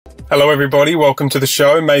Hello everybody, welcome to the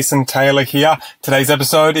show. Mason Taylor here. Today's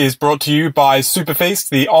episode is brought to you by Superfeast,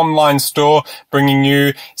 the online store bringing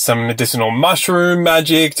you some medicinal mushroom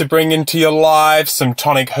magic to bring into your life, some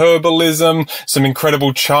tonic herbalism, some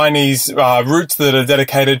incredible Chinese roots that are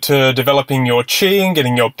dedicated to developing your qi and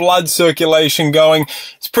getting your blood circulation going.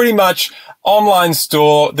 It's pretty much online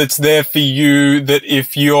store that's there for you, that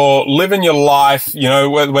if you're living your life, you know,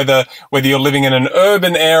 whether you're living in an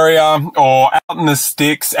urban area or out in the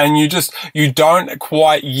sticks and you don't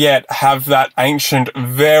quite yet have that ancient,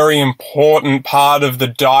 very important part of the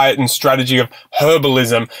diet and strategy of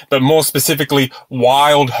herbalism, but more specifically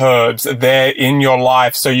wild herbs there in your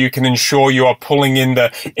life, so you can ensure you are pulling in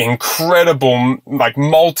the incredible, like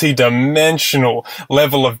multi-dimensional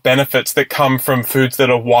level of benefits that come from foods that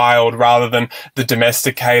are wild rather than the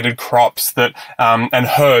domesticated crops that and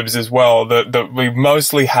herbs as well that we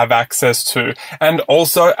mostly have access to. And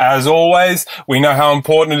also, as always, we know how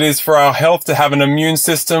important it is for our health to have an immune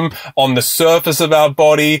system on the surface of our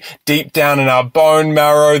body, deep down in our bone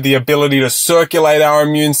marrow, the ability to circulate our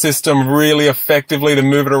immune system really effectively, to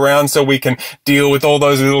move it around so we can deal with all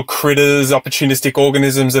those little critters, opportunistic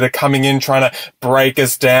organisms that are coming in trying to break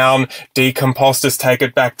us down, decompost us, take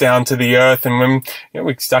it back down to the earth. And when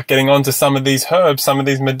we start getting onto some of these herbs, some of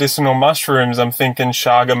these medicinal mushrooms, I'm thinking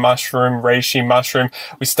chaga mushroom, reishi mushroom,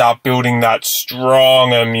 we start building that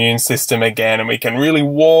strong immune system again, and we can really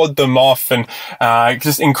ward them off and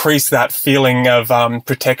just increase that feeling of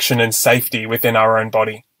protection and safety within our own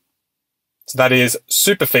body. So that is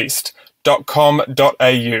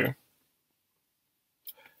superfeast.com.au.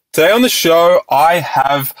 Today on the show, I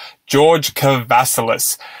have George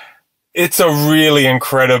Kavassilas. It's a really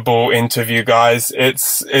incredible interview, guys.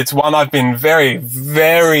 It's one I've been very,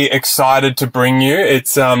 very excited to bring you.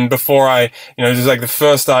 It's, before just like the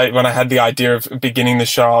first when I had the idea of beginning the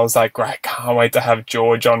show, I was like, I can't wait to have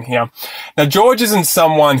George on here. Now, George isn't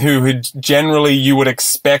someone who generally you would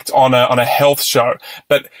expect on a health show.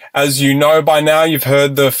 But as you know by now, you've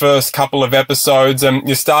heard the first couple of episodes, and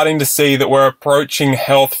you're starting to see that we're approaching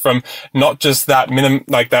health from not just that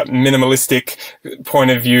minimalistic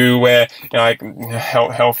point of view where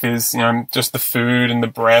health is, just the food and the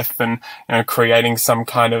breath and, creating some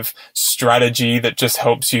kind of strategy that just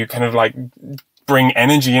helps you kind of like bring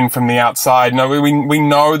energy in from the outside. No, we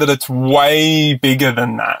know that it's way bigger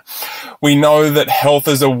than that. We know that health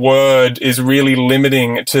as a word is really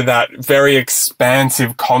limiting to that very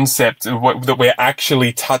expansive concept that we're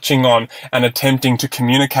actually touching on and attempting to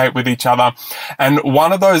communicate with each other. And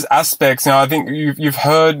one of those aspects, I think you've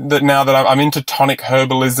heard that now that I'm into tonic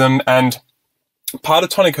herbalism, and part of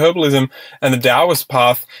tonic herbalism and the Taoist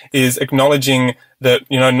path is acknowledging that,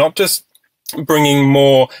 not just bringing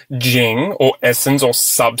more jing or essence or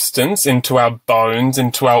substance into our bones,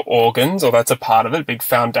 into our organs, or that's a part of it, big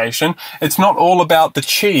foundation. It's not all about the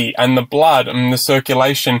qi and the blood and the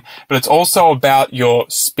circulation, but it's also about your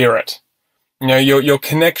spirit. Your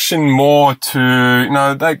connection more to,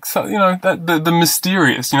 the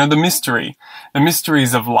mysterious, the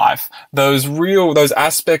mysteries of life, those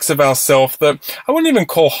aspects of ourself that I wouldn't even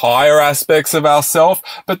call higher aspects of ourself,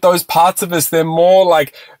 but those parts of us, they're more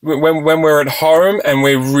like when we're at home and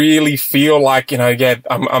we really feel like,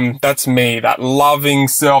 that's me, that loving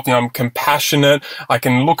self, I'm compassionate. I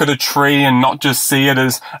can look at a tree and not just see it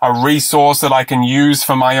as a resource that I can use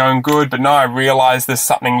for my own good, but no, I realize there's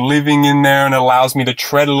something living in there, and it allows me to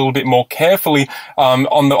tread a little bit more carefully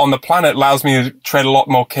on the planet, allows me to tread a lot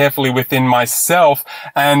more carefully within myself,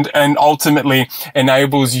 and ultimately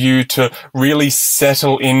enables you to really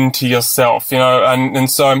settle into yourself, and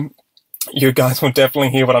so you guys will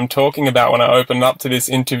definitely hear what I'm talking about when I open up to this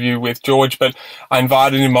interview with George. But I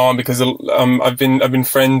invited him on because I've been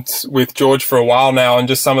friends with George for a while now, and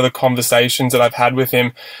just some of the conversations that I've had with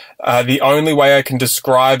him, the only way I can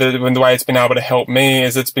describe it and the way it's been able to help me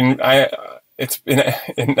is it's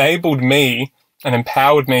enabled me and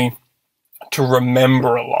empowered me to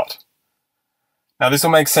remember a lot. Now, this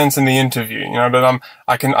will make sense in the interview, but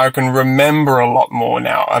I can remember a lot more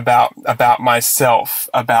now about myself,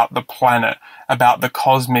 about the planet, about the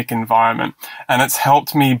cosmic environment, and it's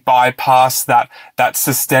helped me bypass that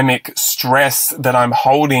systemic stress that I'm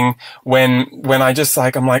holding when I just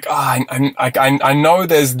I'm like, I know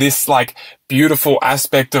there's this beautiful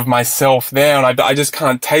aspect of myself there, and I just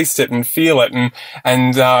can't taste it and feel it,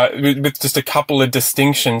 and with just a couple of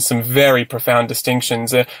distinctions, some very profound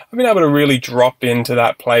distinctions, I've been able to really drop into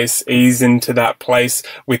that place, ease into that place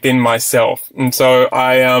within myself. And so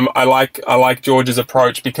I like George's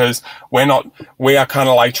approach, because we are kind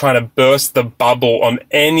of like trying to burst the bubble on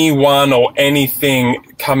anyone or anything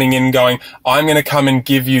coming in going, I'm going to come and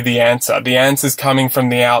give you the answer. The answer's coming from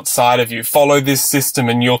the outside of you. Follow this system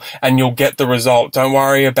and you'll get the result. Don't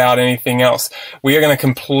worry about anything else. We are going to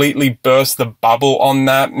completely burst the bubble on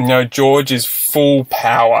that. You know, George is full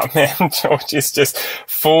power, man. George is just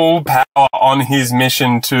full power on his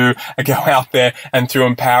mission to go out there and through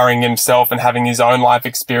empowering himself and having his own life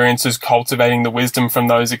experiences, cultivating the wisdom from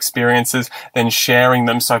those experiences, then sharing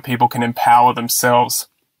them so people can empower themselves.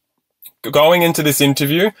 Going into this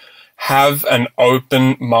interview, have an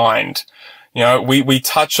open mind. You know, we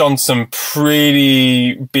touch on some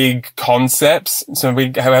pretty big concepts. So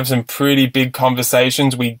we have some pretty big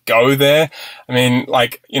conversations. We go there. I mean,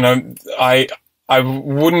 like, you know, I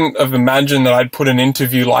wouldn't have imagined that I'd put an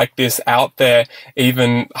interview like this out there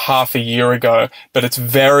even half a year ago, but it's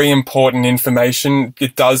very important information.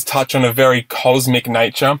 It does touch on a very cosmic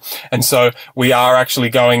nature. And so we are actually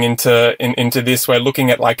going into this. We're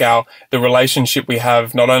looking at like the relationship we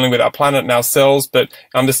have not only with our planet and ourselves, but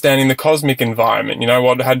understanding the cosmic environment. You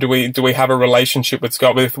know, how do we have a relationship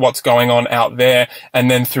with what's going on out there?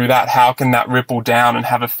 And then through that, how can that ripple down and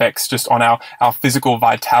have effects just on our physical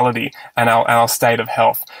vitality and our state of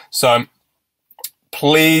health. So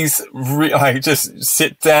please just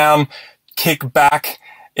sit down, kick back,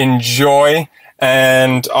 enjoy,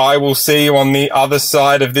 and I will see you on the other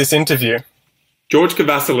side of this interview. George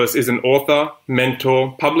Kavassilas is an author,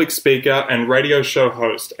 mentor, public speaker, and radio show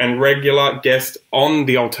host, and regular guest on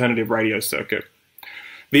the alternative radio circuit.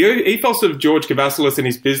 The ethos of George Kavassilas and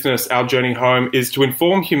his business, Our Journey Home, is to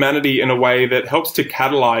inform humanity in a way that helps to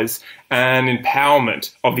catalyze an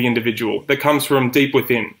empowerment of the individual that comes from deep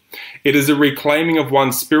within. It is a reclaiming of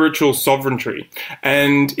one's spiritual sovereignty,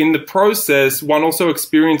 and in the process, one also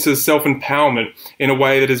experiences self-empowerment in a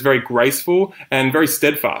way that is very graceful and very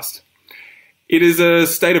steadfast. It is a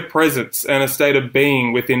state of presence and a state of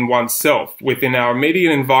being within oneself, within our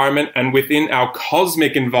immediate environment and within our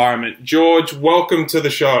cosmic environment. George, welcome to the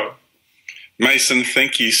show. Mason,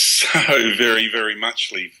 thank you so very, very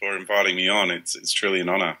muchly for inviting me on. It's truly an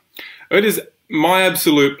honour. It is my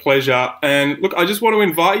absolute pleasure. And look, I just want to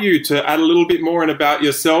invite you to add a little bit more in about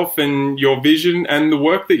yourself and your vision and the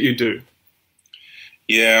work that you do.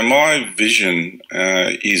 Yeah, my vision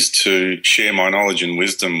is to share my knowledge and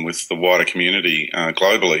wisdom with the wider community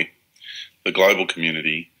globally, the global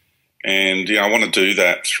community. And I want to do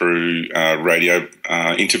that through radio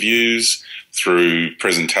interviews, through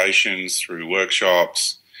presentations, through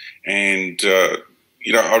workshops. And,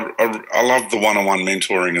 I love the one-on-one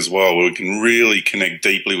mentoring as well, where we can really connect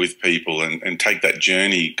deeply with people and take that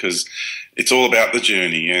journey, because it's all about the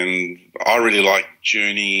journey. And I really like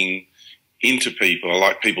journeying into people. I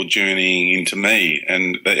like people journeying into me,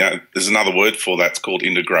 and there's another word for that. It's called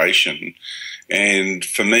integration. And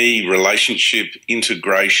for me, relationship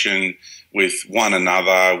integration with one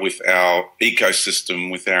another, with our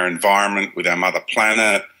ecosystem, with our environment, with our mother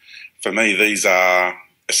planet, for me, these are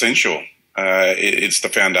essential. It's the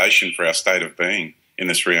foundation for our state of being in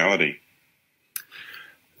this reality.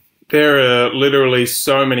 There are literally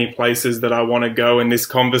so many places that I want to go in this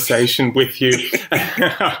conversation with you.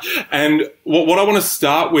 And what I want to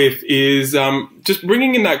start with is just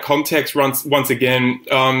bringing in that context once again.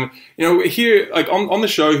 Here, like on the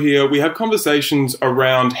show here, we have conversations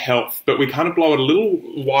around health, but we kind of blow it a little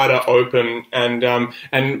wider open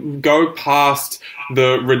and go past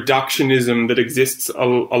the reductionism that exists a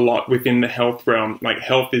lot within the health realm. Like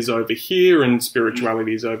health is over here and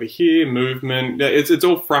spirituality is over here, movement, it's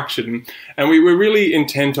all fractured. And we're really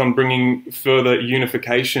intent on bringing further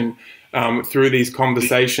unification through these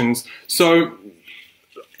conversations. So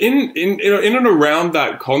in and around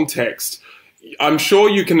that context, I'm sure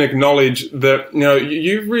you can acknowledge that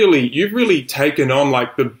you've really taken on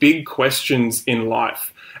like the big questions in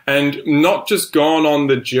life, and not just gone on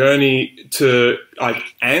the journey to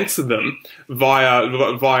like answer them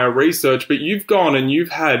via research, but you've gone and you've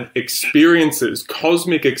had experiences,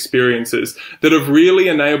 cosmic experiences, that have really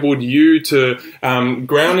enabled you to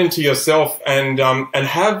ground into yourself and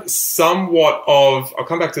have somewhat of, I'll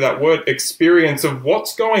come back to that word, experience of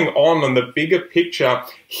what's going on the bigger picture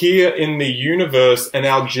here in the universe and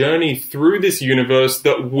our journey through this universe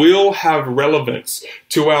that will have relevance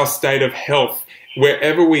to our state of health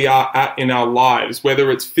wherever we are at in our lives,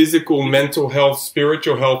 whether it's physical, mental health,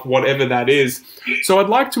 spiritual health, whatever that is. So I'd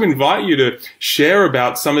like to invite you to share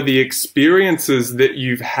about some of the experiences that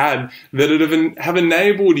you've had that have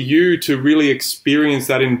enabled you to really experience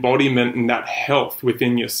that embodiment and that health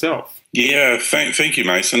within yourself. Yeah, thank you,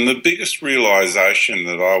 Mason. The biggest realization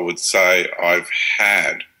that I would say I've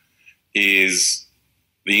had is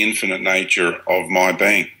the infinite nature of my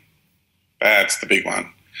being. That's the big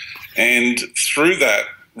one. And through that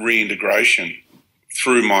reintegration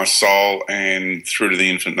through my soul and through to the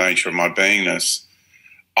infinite nature of my beingness,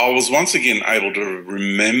 I was once again able to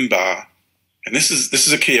remember, and this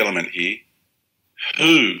is a key element here,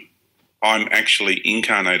 who I'm actually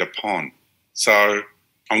incarnate upon. So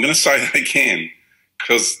I'm going to say that again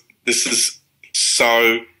because this is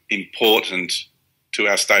so important to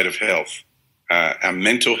our state of health, our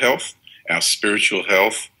mental health, our spiritual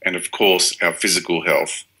health, and of course our physical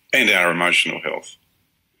health and our emotional health.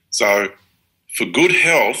 So for good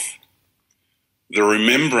health, the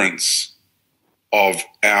remembrance of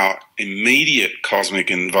our immediate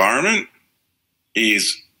cosmic environment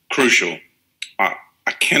is crucial.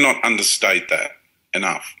 I cannot understate that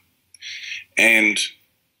enough. And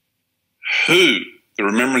the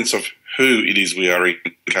remembrance of who it is we are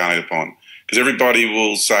incarnate upon. Because everybody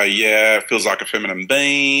will say, yeah, it feels like a feminine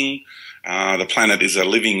being. The planet is a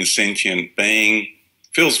living, sentient being.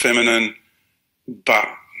 Feels feminine, but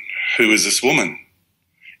who is this woman?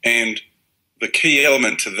 And the key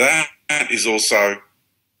element to that is also,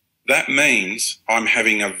 that means I'm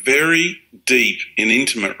having a very deep and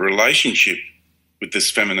intimate relationship with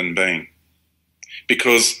this feminine being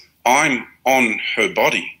because I'm on her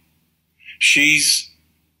body. She's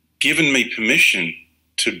given me permission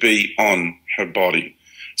to be on her body.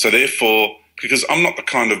 So therefore, because I'm not the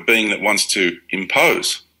kind of being that wants to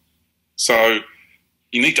impose. So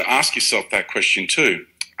you need to ask yourself that question too.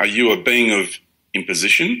 Are you a being of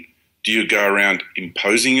imposition? Do you go around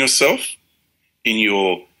imposing yourself in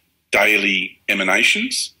your daily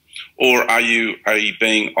emanations? Or are you a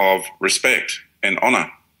being of respect and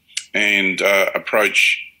honour and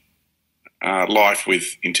approach life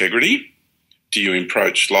with integrity? Do you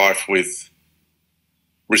approach life with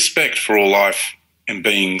respect for all life and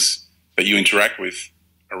beings that you interact with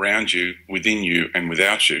around you, within you and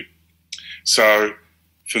without you? So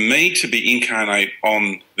for me to be incarnate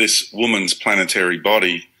on this woman's planetary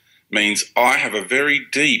body means I have a very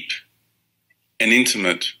deep and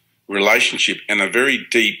intimate relationship and a very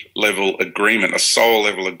deep level agreement, a soul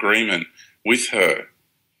level agreement with her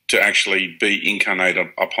to actually be incarnated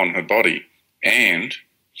upon her body. And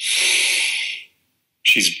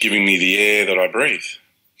she's giving me the air that I breathe.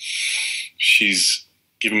 She's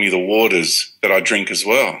giving me the waters that I drink as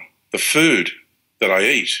well, the food that I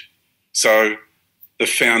eat. So the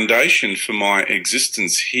foundation for my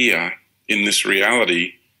existence here in this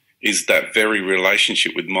reality is that very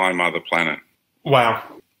relationship with my mother planet. Wow.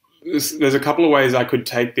 There's a couple of ways I could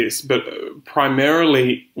take this, but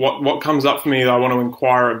primarily what comes up for me that I want to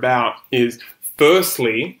inquire about is,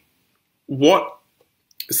 firstly,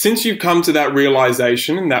 since you've come to that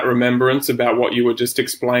realization and that remembrance about what you were just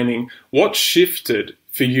explaining, what shifted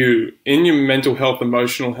for you in your mental health,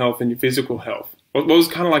 emotional health, and your physical health? What was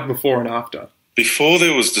kind of like before and after? Before,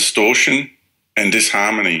 there was distortion and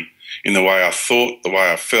disharmony in the way I thought, the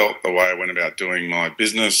way I felt, the way I went about doing my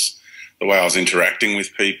business, the way I was interacting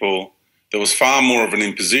with people. There was far more of an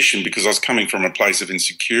imposition because I was coming from a place of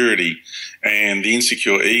insecurity, and the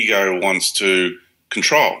insecure ego wants to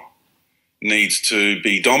control, needs to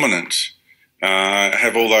be dominant,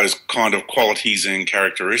 have all those kind of qualities and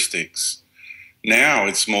characteristics. Now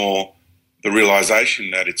it's more the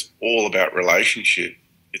realization that it's all about relationship.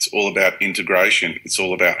 It's all about integration. It's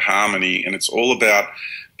all about harmony, and it's all about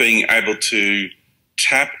being able to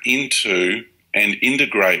tap into and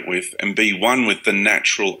integrate with and be one with the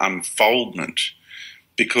natural unfoldment,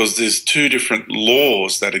 because there's two different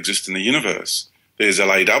laws that exist in the universe. There's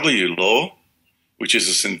LAW law, which is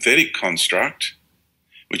a synthetic construct,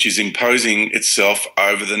 which is imposing itself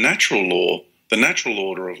over the natural law, the natural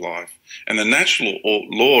order of life. And the natural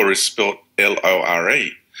law is spelt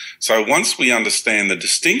LORE. So once we understand the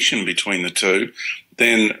distinction between the two,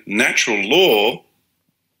 then natural law,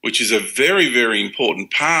 which is a very, very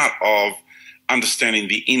important part of understanding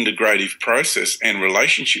the integrative process and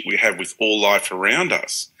relationship we have with all life around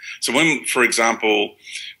us. So when, for example,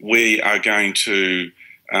 we are going to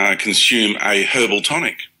consume a herbal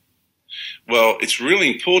tonic, well, it's really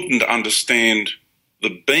important to understand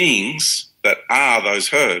the beings that are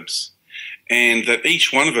those herbs, and that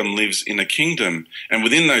each one of them lives in a kingdom. And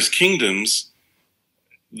within those kingdoms,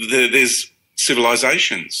 there's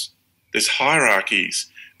civilizations, there's hierarchies,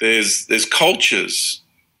 there's cultures.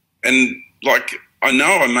 And like, I know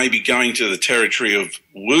I may be going to the territory of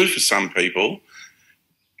woo for some people.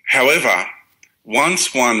 However,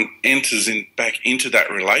 once one enters back into that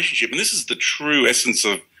relationship, and this is the true essence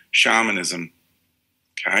of shamanism,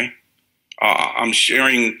 okay? I'm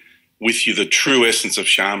sharing with you the true essence of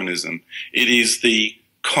shamanism. It is the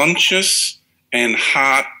conscious and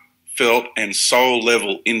heartfelt and soul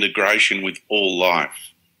level integration with all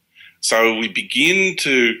life. So we begin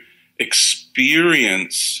to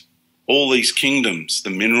experience all these kingdoms, the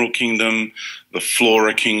mineral kingdom, the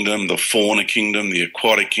flora kingdom, the fauna kingdom, the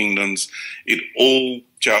aquatic kingdoms. It all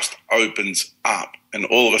just opens up, and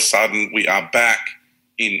all of a sudden we are back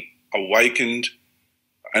in awakened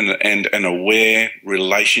and an aware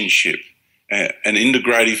relationship, an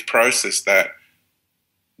integrative process that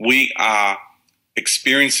we are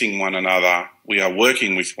experiencing one another, we are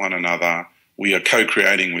working with one another, we are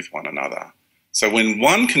co-creating with one another. So when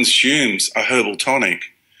one consumes a herbal tonic,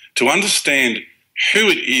 to understand who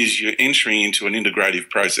it is you're entering into an integrative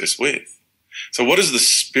process with. So what is the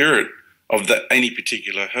spirit of any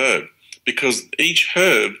particular herb? Because each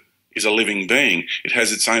herb is a living being. It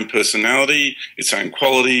has its own personality, its own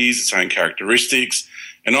qualities, its own characteristics.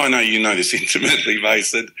 And I know you know this intimately,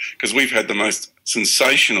 Mason, because we've had the most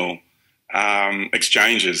sensational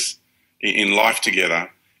exchanges in life together.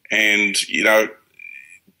 And, you know,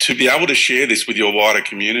 to be able to share this with your wider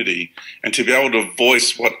community and to be able to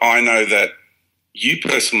voice what I know that you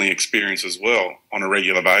personally experience as well on a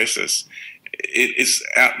regular basis, it is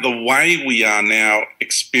the way we are now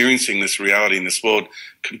experiencing this reality in this world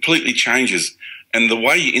completely changes. And the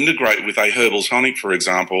way you integrate with a herbal tonic, for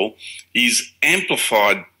example, is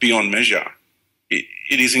amplified beyond measure.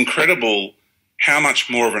 It is incredible how much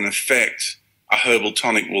more of an effect a herbal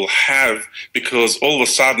tonic will have, because all of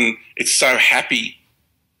a sudden it's so happy.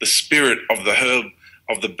 The spirit of the herb,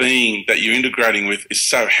 of the being that you're integrating with, is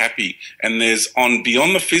so happy. And there's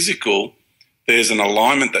beyond the physical, there's an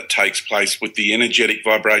alignment that takes place with the energetic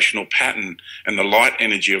vibrational pattern and the light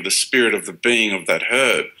energy of the spirit of the being of that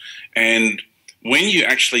herb. And when you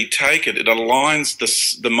actually take it, it aligns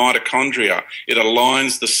the mitochondria, it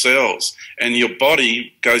aligns the cells, and your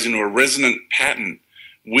body goes into a resonant pattern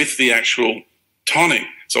with the actual tonic.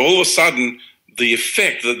 So all of a sudden, the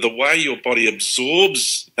effect, the way your body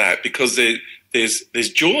absorbs that, because there's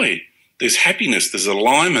joy, there's happiness, there's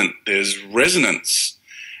alignment, there's resonance,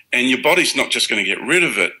 and your body's not just going to get rid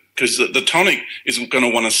of it, because the tonic is going to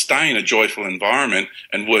want to stay in a joyful environment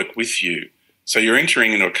and work with you. So you're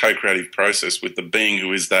entering into a co-creative process with the being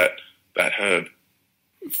who is that herb.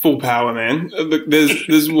 Full power, man. Look, there's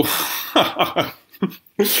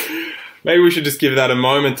maybe we should just give that a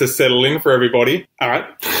moment to settle in for everybody. All right.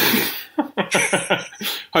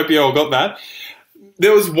 Hope you all got that.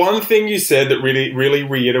 There was one thing you said that really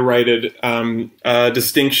reiterated a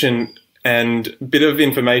distinction and bit of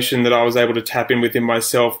information that I was able to tap in within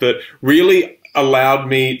myself that really allowed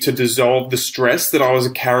me to dissolve the stress that I was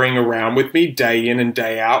carrying around with me day in and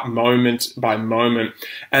day out, moment by moment.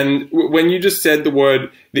 And when you just said the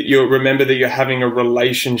word that you remember that you're having a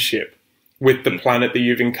relationship with the planet that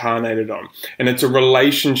you've incarnated on. And it's a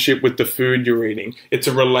relationship with the food you're eating. It's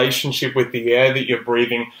a relationship with the air that you're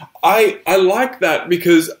breathing. I like that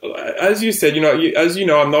because, as you said, as you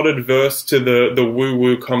know, I'm not adverse to the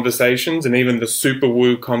woo-woo conversations and even the super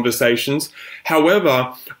woo conversations.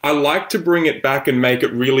 However, I like to bring it back and make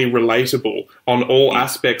it really relatable on all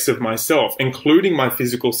aspects of myself, including my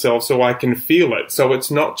physical self, so I can feel it. So it's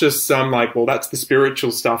not just some like, well, that's the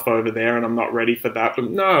spiritual stuff over there and I'm not ready for that. But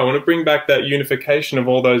no, I want to bring back that unification of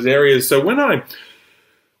all those areas. So when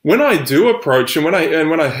I do approach, and when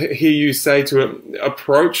I hear you say to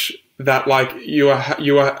approach that, like you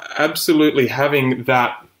are absolutely having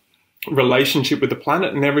that relationship with the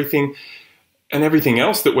planet and everything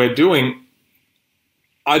else that we're doing.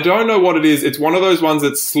 I don't know what it is. It's one of those ones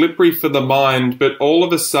that's slippery for the mind, but all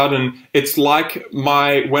of a sudden it's like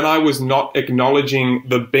when I was not acknowledging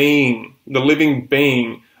the living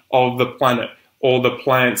being of the planet or the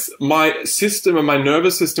plants, my system and my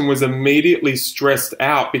nervous system was immediately stressed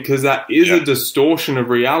out because that is a distortion of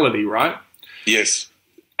reality, right? Yes.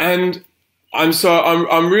 And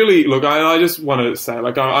I'm really, look, I just want to say,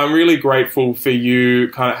 like, I'm really grateful for you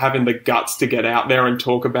kind of having the guts to get out there and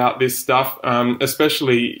talk about this stuff.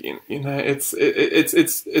 Especially,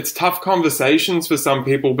 it's tough conversations for some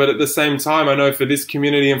people, but at the same time, I know for this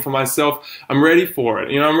community and for myself, I'm ready for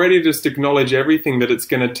it. I'm ready to just acknowledge everything that it's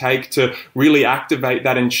going to take to really activate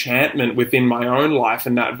that enchantment within my own life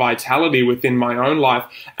and that vitality within my own life.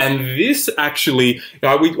 And this actually,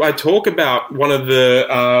 I talk about one of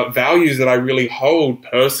the values that I really hold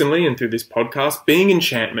personally and through this podcast, being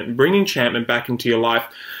enchantment, bring enchantment back into your life.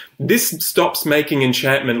 This stops making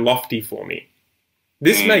enchantment lofty for me.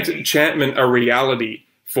 This makes enchantment a reality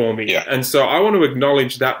for me. Yeah. And so I want to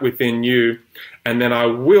acknowledge that within you. And then I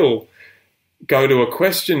will go to a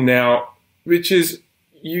question now, which is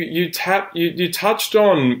you touched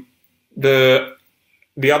on the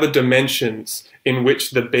other dimensions in which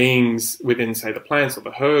the beings within, say, the plants or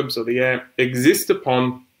the herbs or the air exist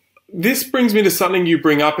upon this brings me to something you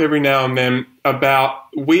bring up every now and then about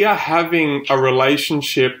we are having a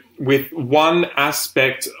relationship with one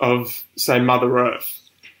aspect of, say, Mother Earth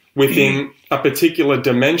within a particular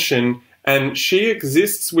dimension, and she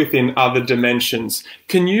exists within other dimensions.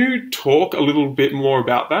 Can you talk a little bit more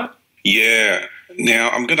about that? Yeah. Now,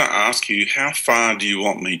 I'm going to ask you, how far do you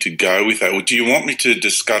want me to go with that? Or do you want me to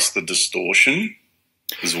discuss the distortion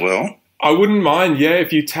as well? I wouldn't mind, yeah,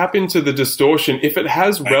 if you tap into the distortion, if it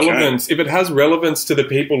has relevance, if it has relevance to the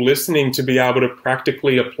people listening to be able to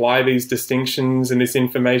practically apply these distinctions and this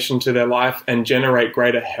information to their life and generate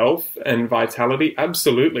greater health and vitality,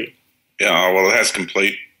 absolutely. Yeah, well, it has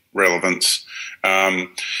complete relevance.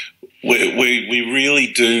 We really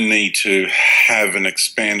do need to have an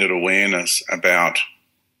expanded awareness about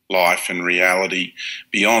life and reality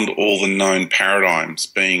beyond all the known paradigms,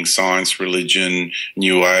 being science, religion,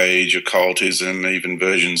 New Age, occultism, even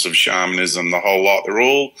versions of shamanism, the whole lot. They're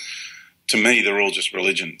all, to me, they're all just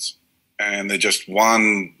religions. And they're just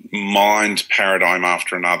one mind paradigm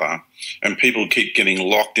after another. And people keep getting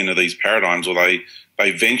locked into these paradigms, or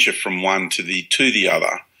they venture from one to the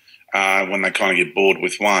other. When they kind of get bored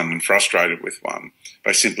with one and frustrated with one,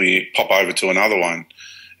 they simply pop over to another one.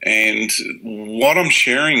 And what I'm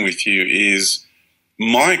sharing with you is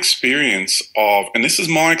my experience of, and this is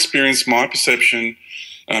my experience, my perception.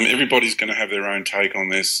 Everybody's going to have their own take on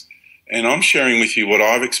this. And I'm sharing with you what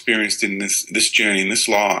I've experienced in this journey, in this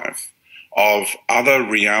life, of other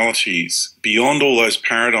realities beyond all those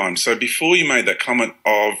paradigms. So before you made that comment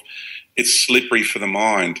of it's slippery for the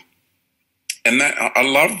mind, and that I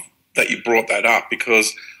love that you brought that up,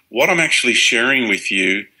 because what I'm actually sharing with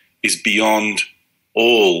you is beyond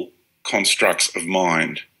all constructs of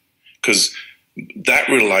mind, because that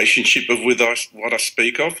relationship of with us, what I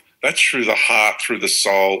speak of, that's through the heart, through the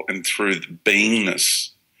soul, and through the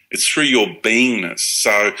beingness. It's through your beingness.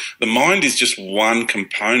 So the mind is just one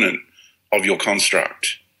component of your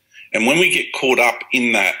construct. And when we get caught up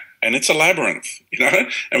in that, and it's a labyrinth, and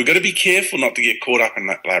we've got to be careful not to get caught up in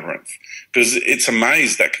that labyrinth, because it's a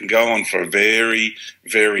maze that can go on for a very,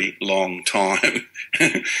 very long time.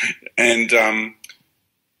 And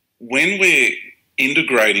when we're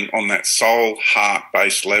integrating on that soul,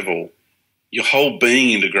 heart-based level, your whole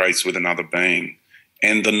being integrates with another being.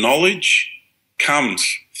 And the knowledge comes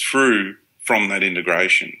through from that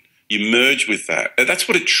integration. You merge with that. That's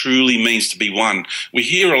what it truly means to be one. We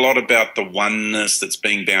hear a lot about the oneness that's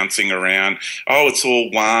been bouncing around. Oh, it's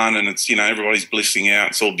all one, and it's, everybody's blissing out.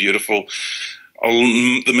 It's all beautiful.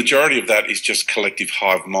 The majority of that is just collective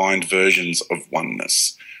hive mind versions of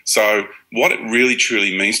oneness. So what it really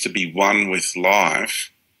truly means to be one with life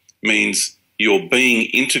means your being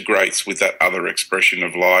integrates with that other expression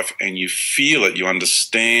of life, and you feel it, you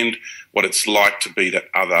understand what it's like to be that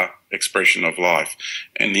other expression of life.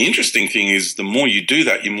 And the interesting thing is, the more you do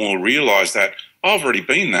that, you more realize that, oh, I've already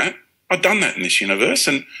been that. I've done that in this universe.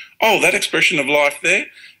 And, oh, that expression of life there,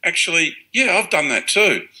 actually, yeah, I've done that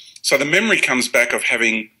too. So the memory comes back of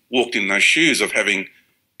having walked in those shoes, of having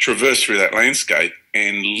traversed through that landscape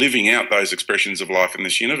and living out those expressions of life in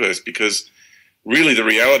this universe, because really the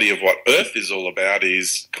reality of what Earth is all about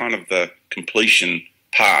is kind of the completion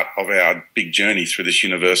part of our big journey through this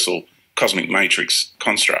universal cosmic matrix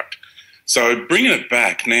construct. So bringing it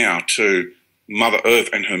back now to Mother Earth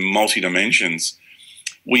and her multi-dimensions,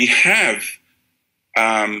 we have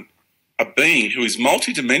a being who is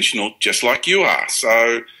multi-dimensional just like you are.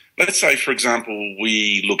 So let's say, for example,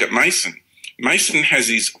 we look at Mason. Mason has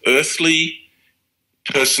his earthly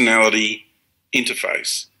personality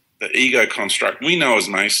interface, the ego construct we know as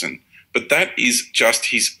Mason, but that is just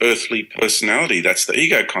his earthly personality. That's the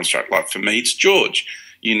ego construct. Like for me, it's George.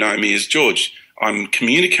 You know me as George. I'm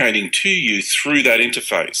communicating to you through that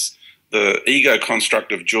interface, the ego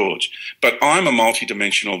construct of George. But I'm a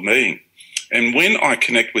multidimensional being. And when I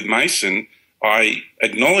connect with Mason, I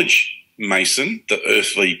acknowledge Mason, the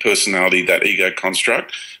earthly personality, that ego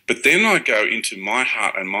construct, but then I go into my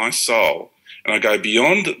heart and my soul, and I go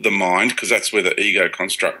beyond the mind, because that's where the ego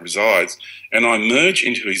construct resides, and I merge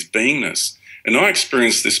into his beingness. And I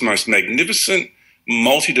experience this most magnificent,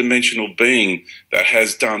 multidimensional being that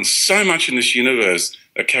has done so much in this universe,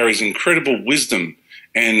 that carries incredible wisdom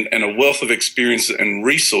and a wealth of experience and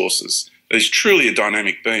resources. Is truly a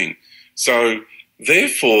dynamic being. So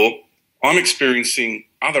therefore, I'm experiencing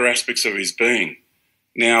other aspects of his being.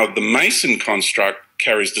 Now, the Mason construct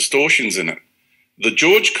carries distortions in it. The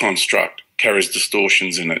George construct carries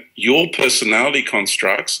distortions in it. Your personality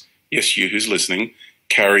constructs, yes, you who's listening,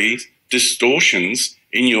 carry distortions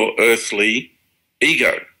in your earthly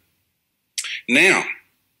ego. Now,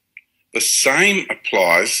 the same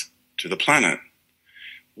applies to the planet.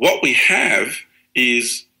 what we have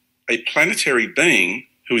is a planetary being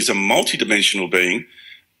who is a multidimensional being,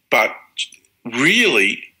 but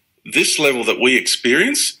really this level that we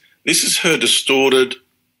experience, this is her distorted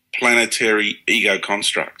planetary ego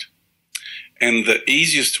construct. And the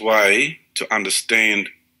easiest way to understand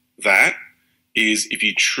that is if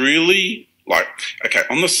you truly, like, okay,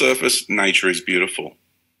 on the surface, nature is beautiful,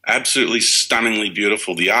 absolutely stunningly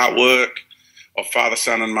beautiful. The artwork of Father,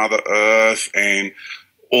 Son, and Mother Earth and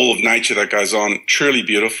all of nature that goes on, truly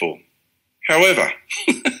beautiful. However,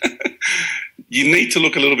 you need to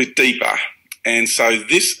look a little bit deeper. And so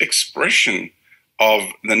this expression of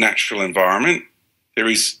the natural environment, there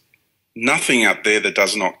is nothing out there that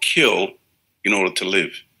does not kill in order to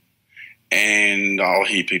live. And I'll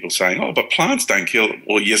hear people saying, oh, but plants don't kill.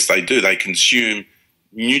 Well, yes, they do. They consume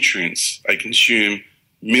nutrients. They consume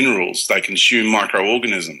minerals. They consume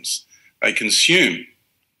microorganisms. They consume.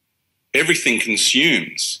 Everything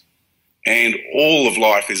consumes. And all of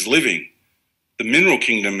life is living. The mineral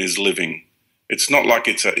kingdom is living. It's not like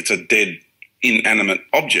it's a dead, inanimate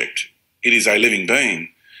object. It is a living being.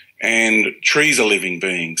 And trees are living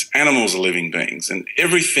beings. Animals are living beings. And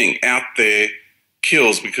everything out there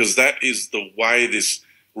kills, because that is the way this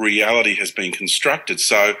reality has been constructed.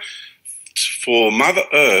 So for Mother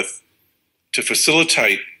Earth to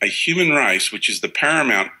facilitate a human race, which is the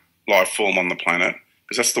paramount life form on the planet,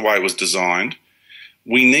 because that's the way it was designed,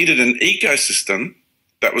 we needed an ecosystem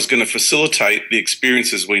that was going to facilitate the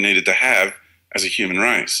experiences we needed to have as a human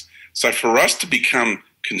race. So for us to become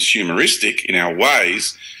consumeristic in our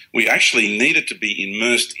ways, we actually needed to be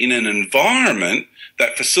immersed in an environment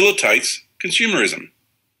that facilitates consumerism.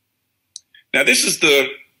 Now, this is the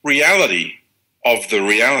reality of the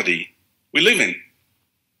reality we live in.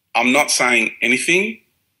 I'm not saying anything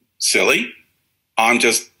silly. I'm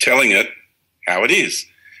just telling it how it is.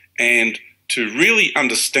 And to really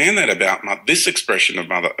understand that about this expression of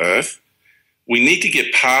Mother Earth, we need to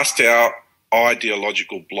get past our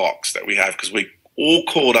ideological blocks that we have, because we're all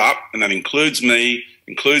caught up, and that includes me,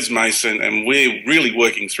 includes Mason, and we're really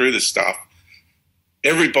working through this stuff.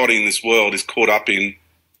 Everybody in this world is caught up in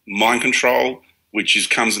mind control, which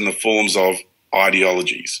comes in the forms of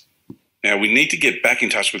ideologies. Now, we need to get back in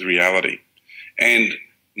touch with reality. And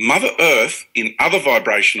Mother Earth, in other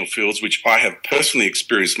vibrational fields, which I have personally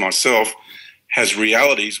experienced myself, has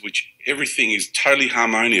realities which everything is totally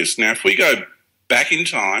harmonious. Now, if we go back in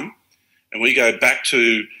time and we go back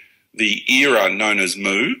to the era known as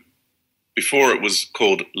Mu, before it was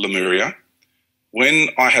called Lemuria, when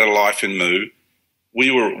I had a life in Mu, we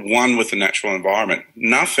were one with the natural environment.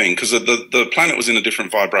 Nothing, because the planet was in a different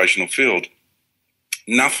vibrational field.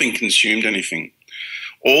 Nothing consumed anything.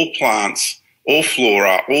 All plants, all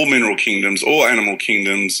flora, all mineral kingdoms, all animal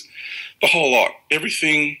kingdoms, the whole lot,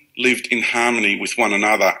 everything lived in harmony with one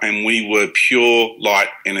another, and we were pure light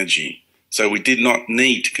energy. So we did not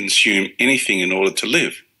need to consume anything in order to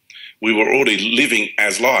live. We were already living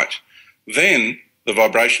as light. Then the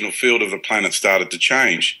vibrational field of the planet started to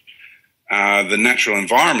change. The natural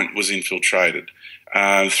environment was infiltrated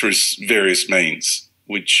through various means,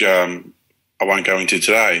 which I won't go into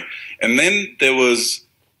today. And then there was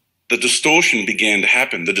the distortion began to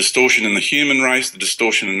happen, the distortion in the human race, the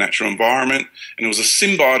distortion in the natural environment, and it was a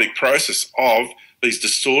symbiotic process of these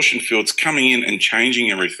distortion fields coming in and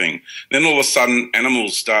changing everything. Then all of a sudden,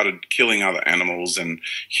 animals started killing other animals, and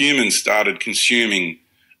humans started consuming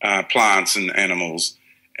plants and animals,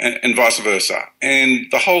 and vice versa. And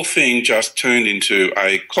the whole thing just turned into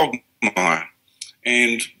a quagmire.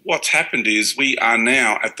 And what's happened is we are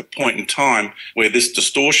now at the point in time where this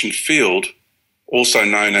distortion field, also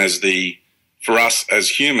known as for us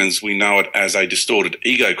as humans, we know it as a distorted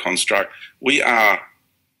ego construct, we are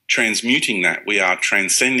transmuting that, we are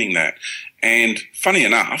transcending that. And funny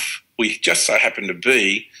enough, we just so happen to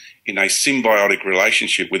be in a symbiotic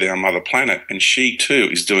relationship with our mother planet, and she too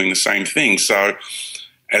is doing the same thing. So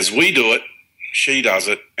as we do it, she does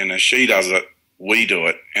it, and as she does it, we do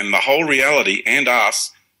it. And the whole reality and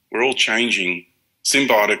us, we're all changing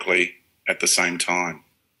symbiotically at the same time.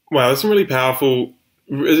 Wow, that's really powerful.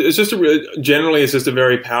 It's just generally it's just a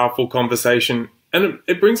very powerful conversation. And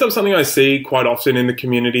it brings up something I see quite often in the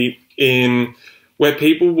community, in where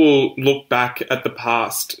people will look back at the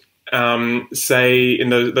past, say in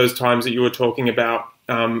those times that you were talking about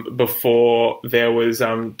before there was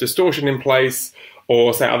distortion in place,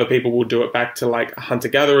 or say other people will do it back to like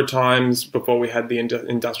hunter-gatherer times before we had the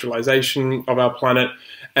industrialization of our planet,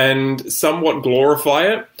 and somewhat glorify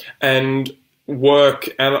it and work,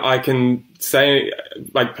 and I can say,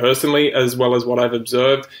 like personally, as well as what I've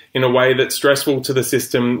observed, in a way that's stressful to the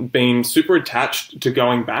system, being super attached to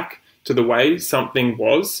going back to the way something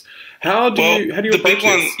was. How do you approach the big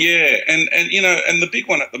one, this? yeah, and the big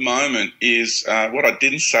one at the moment is what I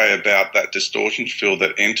didn't say about that distortion field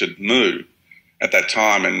that entered Mu at that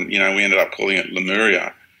time, and we ended up calling it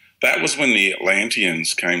Lemuria. That was when the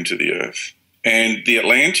Atlanteans came to the Earth, and the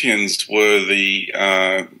Atlanteans were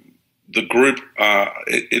the group.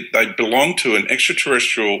 They belonged to an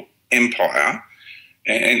extraterrestrial empire,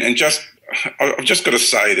 and just. I've just got to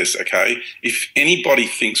say this, okay? If anybody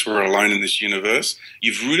thinks we're alone in this universe,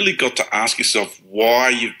 you've really got to ask yourself why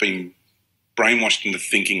you've been brainwashed into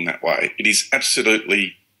thinking that way. It is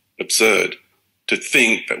absolutely absurd to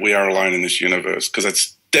think that we are alone in this universe, because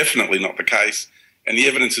that's definitely not the case. And the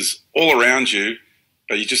evidence is all around you,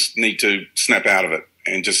 but you just need to snap out of it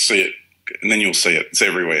and just see it, and then you'll see it. It's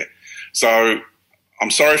everywhere. So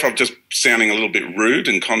I'm sorry if I'm just sounding a little bit rude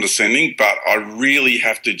and condescending, but I really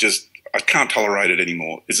have to I can't tolerate it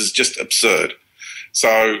anymore. This is just absurd.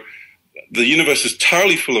 So the universe is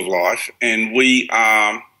totally full of life, and we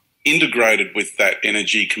are integrated with that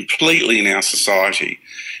energy completely in our society.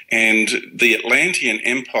 And the Atlantean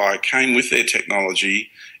Empire came with their technology,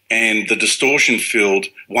 and the distortion field,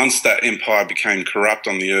 once that empire became corrupt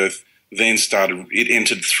on the Earth, then it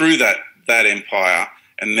entered through that empire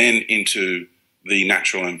and then into the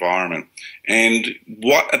natural environment. And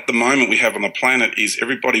what at the moment we have on the planet is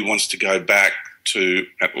everybody wants to go back to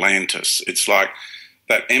Atlantis. It's like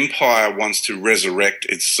that empire wants to resurrect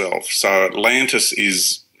itself. So Atlantis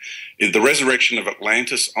is the resurrection of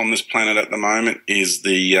Atlantis on this planet at the moment is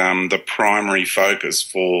the primary focus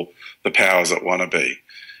for the powers that want to be.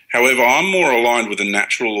 However, I'm more aligned with the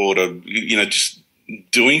natural order, just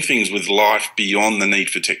doing things with life beyond the need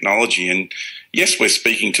for technology. And yes, we're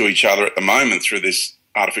speaking to each other at the moment through this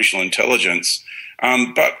artificial intelligence.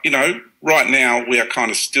 But, right now we are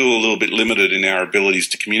kind of still a little bit limited in our abilities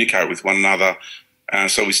to communicate with one another.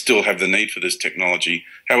 So we still have the need for this technology.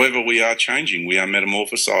 However, we are changing. We are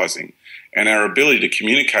metamorphosizing. And our ability to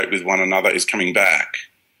communicate with one another is coming back.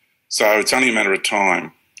 So it's only a matter of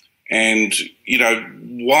time. And,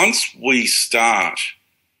 once we start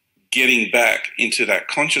getting back into that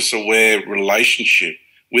conscious aware relationship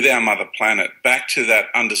with our mother planet, back to that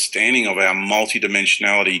understanding of our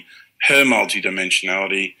multidimensionality, her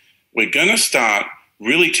multidimensionality, we're going to start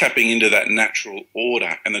really tapping into that natural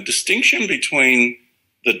order. And the distinction between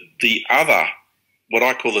the other, what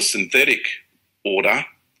I call the synthetic order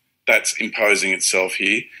that's imposing itself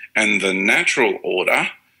here, and the natural order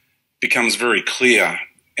becomes very clear.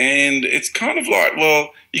 And it's kind of like,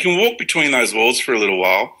 well, you can walk between those worlds for a little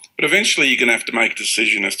while, but eventually you're going to have to make a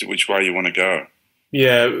decision as to which way you want to go.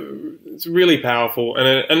 Yeah, it's really powerful,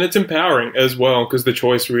 and it's empowering as well, because the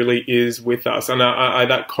choice really is with us. And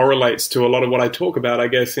that correlates to a lot of what I talk about, I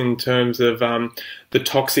guess, in terms of the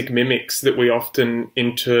toxic mimics that we often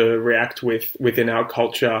interact with within our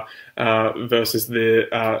culture versus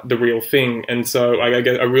the real thing. And so I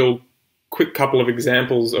get a real quick couple of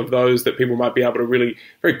examples of those that people might be able to really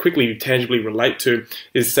very quickly tangibly relate to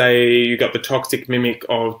is, say, you got the toxic mimic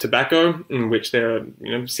of tobacco, in which there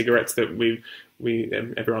are cigarettes that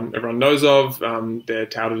everyone knows of. They're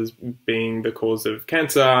touted as being the cause of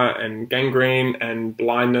cancer and gangrene and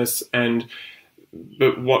blindness.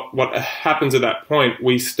 But what happens at that point,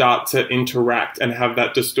 we start to interact and have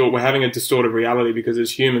that we're having a distorted reality, because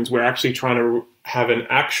as humans, we're actually trying to have an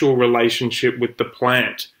actual relationship with the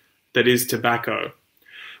plant that is tobacco,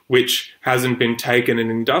 which hasn't been taken and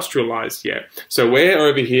industrialized yet. So we're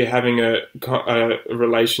over here having a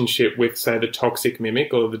relationship with, say, the toxic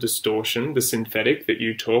mimic or the distortion, the synthetic that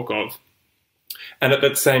you talk of. And at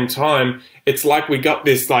that same time, it's like we got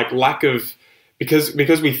this lack of, because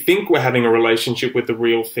we think we're having a relationship with the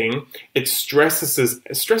real thing, it stresses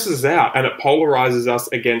us out, and it polarizes us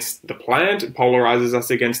against the plant, it polarizes us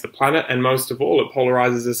against the planet, and most of all, it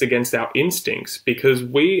polarizes us against our instincts, because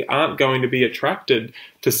we aren't going to be attracted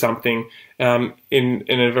to something in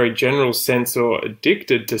a very general sense, or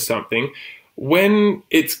addicted to something, when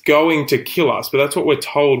it's going to kill us. But that's what we're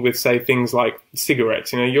told with, say, things like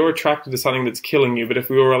cigarettes. You're attracted to something that's killing you, but if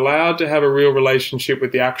we were allowed to have a real relationship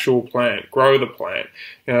with the actual plant, grow the plant,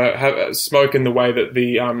 smoke in the way that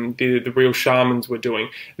the real shamans were doing,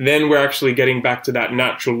 then we're actually getting back to that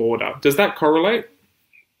natural order. Does that correlate?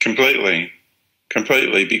 Completely,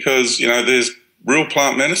 because, there's real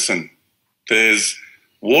plant medicine. There's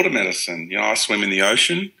water medicine. I swim in the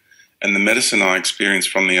ocean, and the medicine I experience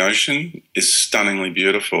from the ocean is stunningly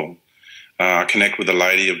beautiful. I connect with the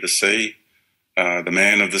lady of the sea, the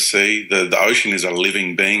man of the sea. The ocean is a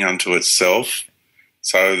living being unto itself.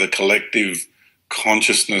 So the collective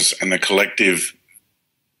consciousness and the collective,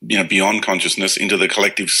 beyond consciousness, into the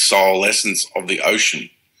collective soul essence of the ocean.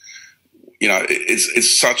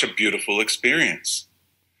 it's such a beautiful experience.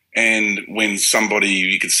 And when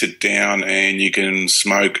you could sit down and you can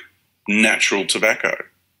smoke natural tobacco,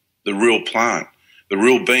 the real plant, the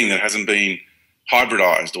real being that hasn't been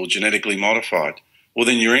hybridized or genetically modified, well,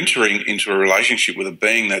 then you're entering into a relationship with a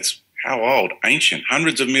being that's how old? Ancient,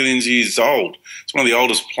 hundreds of millions of years old. It's one of the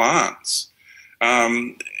oldest plants.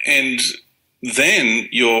 And then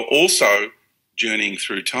you're also journeying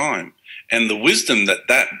through time. And the wisdom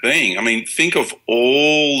that being, I mean, think of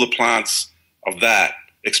all the plants of that,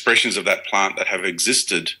 expressions of that plant that have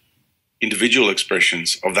existed, individual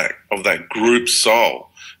expressions of that group soul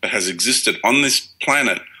that has existed on this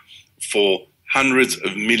planet for hundreds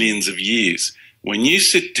of millions of years. When you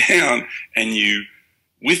sit down and you,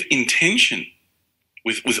 with intention,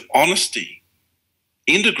 with honesty,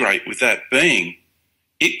 integrate with that being,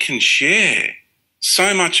 it can share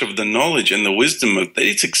so much of the knowledge and the wisdom that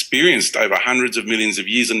it's experienced over hundreds of millions of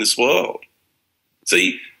years in this world.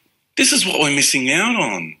 See, this is what we're missing out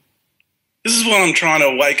on. This is what I'm trying to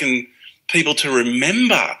awaken people to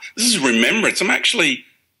remember. This is remembrance. I'm actually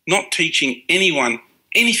not teaching anyone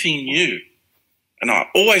anything new. And I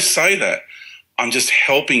always say that. I'm just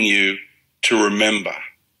helping you to remember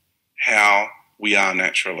how we are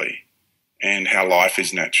naturally and how life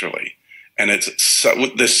is naturally. And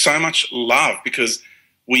there's so much love because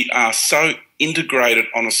we are so integrated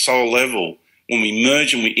on a soul level when we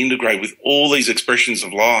merge and we integrate with all these expressions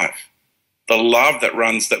of life. The love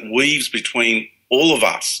that weaves between all of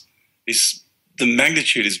us is the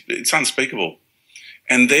magnitude it's unspeakable.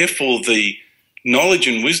 And therefore the knowledge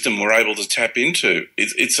and wisdom we're able to tap into,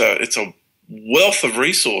 it's a wealth of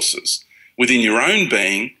resources within your own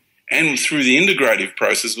being and through the integrative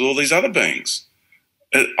process with all these other beings.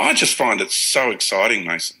 I just find it so exciting,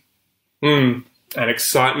 Mason. And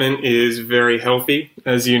excitement is very healthy,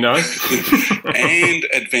 as you know. And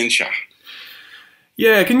adventure.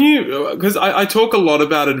 Yeah, can you, because I talk a lot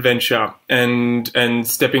about adventure and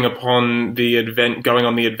stepping upon going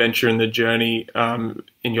on the adventure and the journey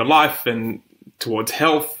in your life and towards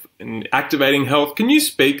health and activating health. Can you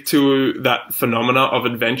speak to that phenomena of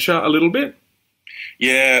adventure a little bit?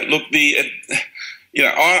 Yeah, look,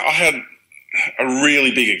 I had a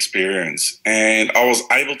really big experience and I was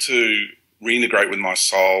able to reintegrate with my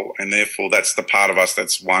soul, and therefore that's the part of us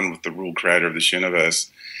that's one with the real creator of this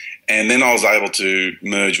universe. And then I was able to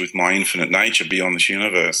merge with my infinite nature beyond this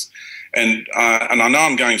universe. And I know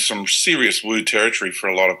I'm going some serious woo territory for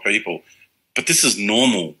a lot of people, but this is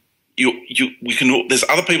normal. There's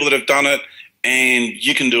other people that have done it, and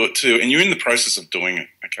you can do it too. And you're in the process of doing it.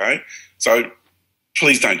 Okay, so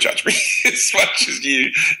please don't judge me as much as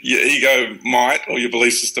your ego might or your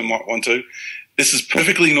belief system might want to. This is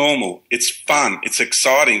perfectly normal. It's fun. It's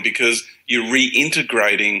exciting because you're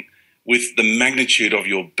reintegrating with the magnitude of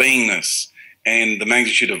your beingness and the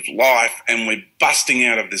magnitude of life, and we're busting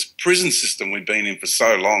out of this prison system we've been in for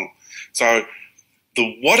so long. So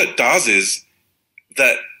what it does is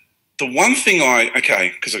that the one thing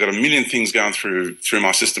because I've got a million things going through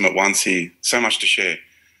my system at once here, so much to share.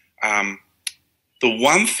 The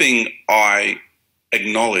one thing I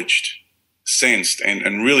acknowledged, sensed,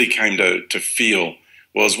 and really came to feel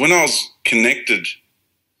was when I was connected,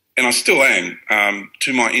 and I still am,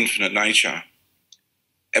 to my infinite nature.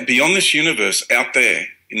 And beyond this universe, out there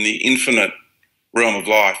in the infinite realm of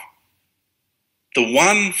life, the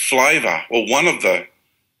one flavour, or one of the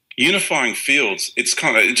unifying fields, it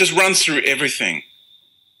just runs through everything,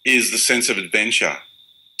 is the sense of adventure.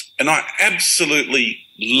 And I absolutely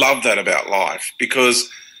love that about life, because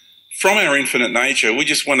from our infinite nature, we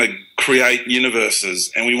just want to create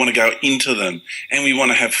universes and we want to go into them and we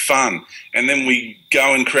want to have fun. And then we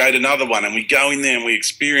go and create another one and we go in there and we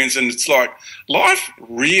experience. And it's like life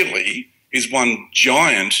really is one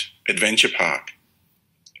giant adventure park.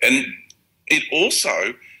 And it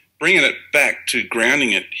also, bringing it back to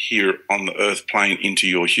grounding it here on the earth plane into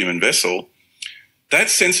your human vessel, that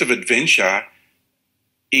sense of adventure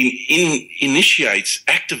initiates,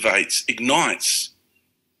 activates, ignites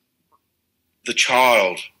the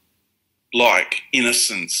child-like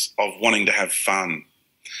innocence of wanting to have fun.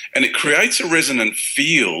 And it creates a resonant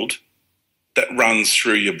field that runs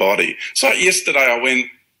through your body. So yesterday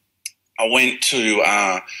I went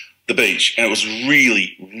to the beach, and it was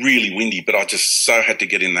really, really windy, but I just so had to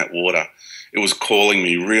get in that water. It was calling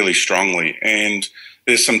me really strongly. And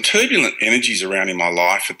there's some turbulent energies around in my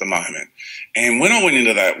life at the moment. And when I went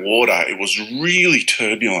into that water, it was really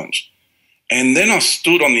turbulent. And then I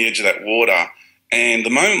stood on the edge of that water, and the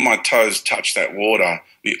moment my toes touched that water,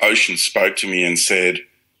 the ocean spoke to me and said,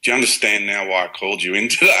 "Do you understand now why I called you in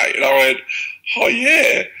today?" And I went, "Oh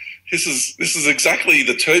yeah." this is exactly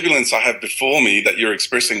the turbulence I have before me that you're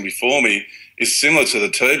expressing before me is similar to the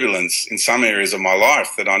turbulence in some areas of my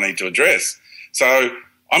life that I need to address. So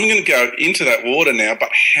I'm going to go into that water now, but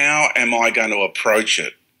how am I going to approach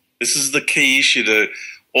it? This is the key issue to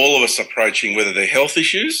all of us approaching, whether they're health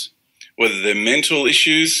issues, whether they're mental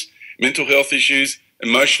issues, mental health issues,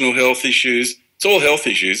 emotional health issues. It's all health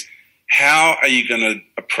issues. How are you going to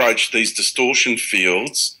approach these distortion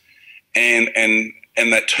fields and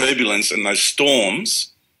that turbulence and those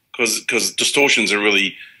storms? Because distortions are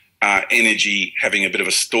really energy having a bit of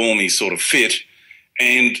a stormy sort of fit.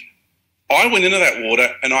 And I went into that water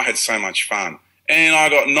and I had so much fun. And I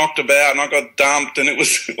got knocked about and I got dumped, and it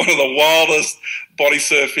was one of the wildest body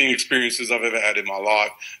surfing experiences I've ever had in my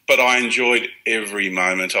life. But I enjoyed every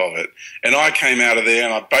moment of it. And I came out of there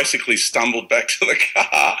and I basically stumbled back to the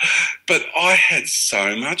car. But I had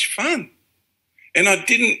so much fun. And I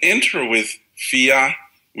didn't enter with fear,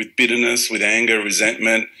 with bitterness, with anger,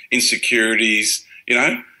 resentment, insecurities, you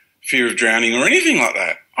know, fear of drowning or anything like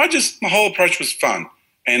that. My whole approach was fun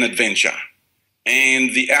and adventure.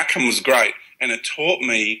 And the outcome was great. And it taught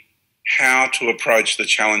me how to approach the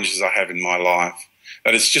challenges I have in my life.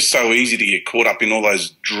 That it's just so easy to get caught up in all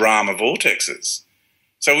those drama vortexes.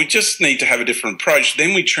 So we just need to have a different approach.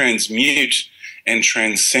 Then we transmute and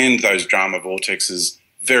transcend those drama vortexes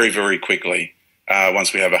very, very quickly.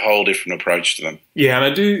 Once we have a whole different approach to them. Yeah,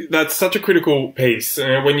 and that's such a critical piece.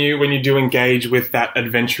 When you do engage with that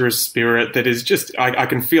adventurous spirit that is just, I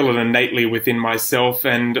can feel it innately within myself,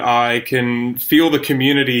 and I can feel the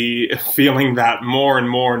community feeling that more and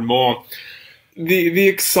more and more. The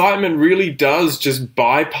excitement really does just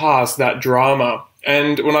bypass that drama.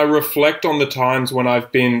 And when I reflect on the times when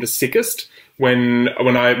I've been the sickest, when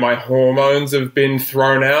my hormones have been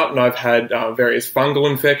thrown out and I've had various fungal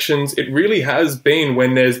infections, it really has been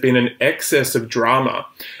when there's been an excess of drama.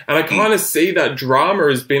 And I kind of see that drama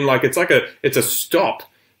as being like, it's a stop,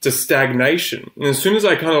 it's a stagnation. And as soon as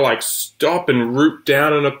I kind of like stop and root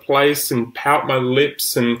down in a place and pout my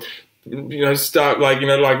lips and, you know, start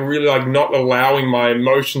really not allowing my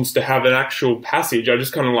emotions to have an actual passage, I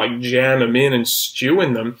just kind of like jam them in and stew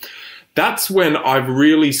in them. That's when I've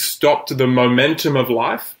really stopped the momentum of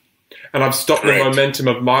life, and I've stopped the momentum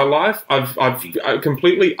of my life. I've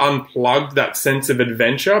completely unplugged that sense of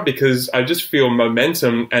adventure, because I just feel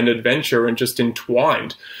momentum and adventure and just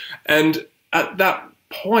entwined. And at that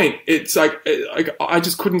point, it's like I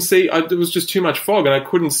just couldn't see. There was just too much fog, and I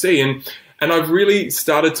couldn't see. And I've really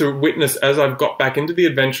started to witness, as I've got back into the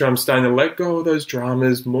adventure, I'm starting to let go of those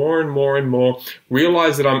dramas more and more and more,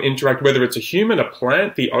 realize that I'm interacting, whether it's a human, a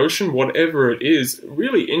plant, the ocean, whatever it is,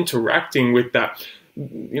 really interacting with that,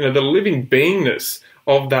 you know, the living beingness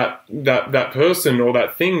of that person or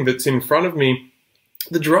that thing that's in front of me.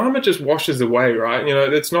 The drama just washes away, right? You know,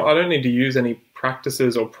 I don't need to use any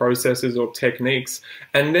practices or processes or techniques.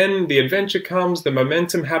 And then the adventure comes, the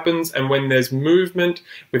momentum happens, and when there's movement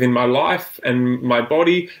within my life and my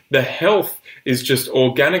body, the health is just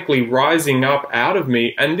organically rising up out of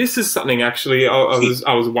me. And this is something actually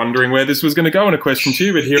I was wondering where this was going to go in a question to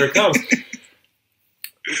you, but here it comes.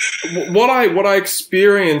 What I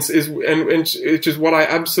experience is, and it's just what I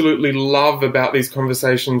absolutely love about these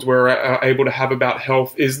conversations we're able to have about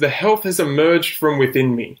health, is the health has emerged from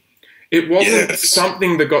within me. It wasn't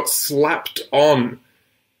something that got slapped on.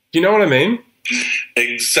 Do you know what I mean?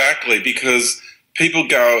 Exactly, because people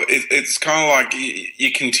go, it's kind of like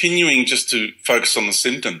you're continuing just to focus on the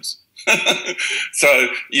symptoms. So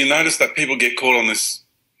you notice that people get caught on this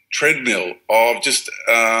treadmill of just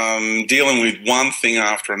dealing with one thing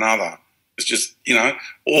after another. It's just, you know,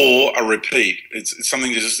 or a repeat. It's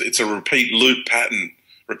something it's a repeat loop pattern,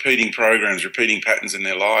 repeating programs, repeating patterns in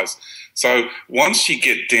their lives. So once you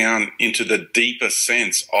get down into the deeper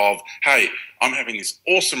sense of, hey, I'm having this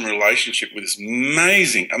awesome relationship with this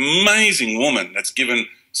amazing, amazing woman that's given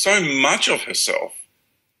so much of herself,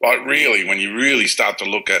 like really, when you really start to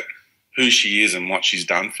look at who she is and what she's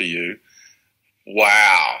done for you,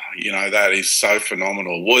 wow, you know, that is so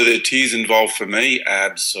phenomenal. Were there tears involved for me?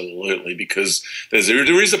 Absolutely, because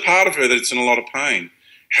there is a part of her that's in a lot of pain.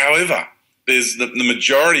 However, there's the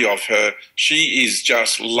majority of her, she is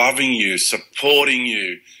just loving you, supporting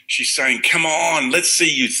you. She's saying, come on, let's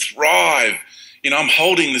see you thrive. You know, I'm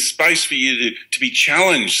holding the space for you to be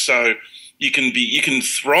challenged so you can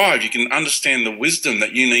thrive, you can understand the wisdom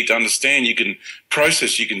that you need to understand, you can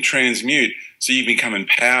process, you can transmute, so you become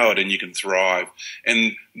empowered and you can thrive.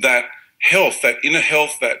 And that health, that inner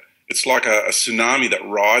health, that it's like a tsunami that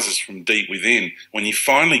rises from deep within. When you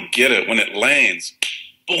finally get it, when it lands,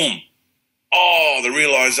 boom, oh, the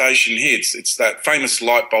realization hits. It's that famous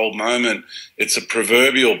light bulb moment. It's a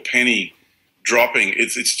proverbial penny dropping.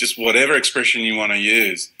 It's just whatever expression you want to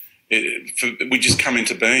use. We just come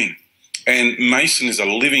into being. And Mason is a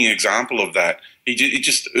living example of that. It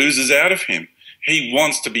just oozes out of him. He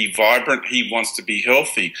wants to be vibrant. He wants to be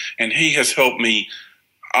healthy. And he has helped me.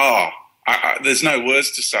 There's no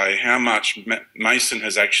words to say how much Mason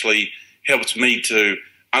has actually helped me to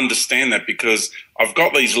understand that, because I've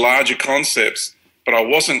got these larger concepts, but I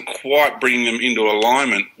wasn't quite bringing them into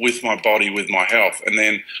alignment with my body, with my health. And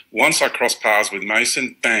then once I crossed paths with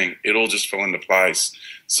Mason, bang, it all just fell into place.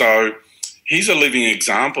 So he's a living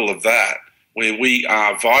example of that, where we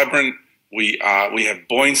are vibrant, we have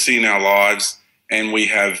buoyancy in our lives, and we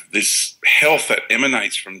have this health that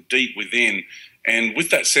emanates from deep within. And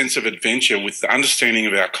with that sense of adventure, with the understanding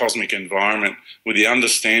of our cosmic environment, with the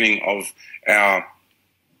understanding of our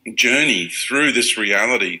journey through this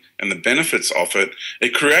reality and the benefits of it,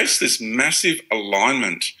 it creates this massive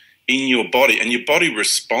alignment in your body, and your body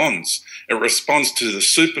responds. It responds to the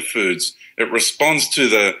superfoods. It responds to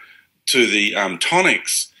the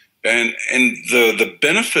tonics and the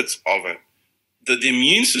benefits of it. The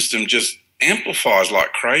immune system just amplifies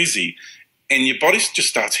like crazy, and your body just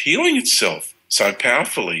starts healing itself so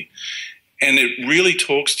powerfully. And it really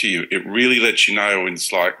talks to you. It really lets you know. And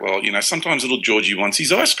it's like, well, sometimes little Georgie wants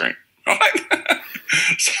his ice cream, right?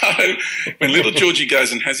 So when little Georgie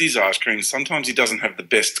goes and has his ice cream, sometimes he doesn't have the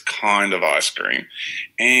best kind of ice cream.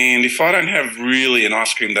 And if I don't have really an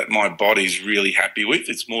ice cream that my body's really happy with,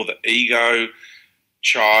 it's more the ego,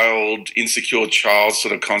 insecure child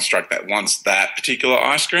sort of construct that wants that particular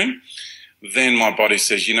ice cream, then my body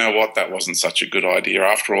says, you know what, that wasn't such a good idea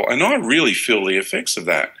after all. And I really feel the effects of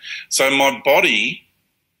that. So my body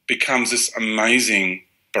becomes this amazing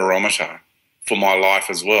barometer for my life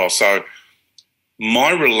as well. So my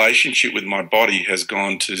relationship with my body has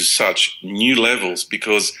gone to such new levels,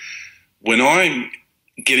 because when I'm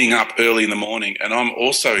getting up early in the morning and I'm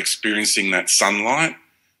also experiencing that sunlight,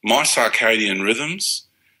 my circadian rhythms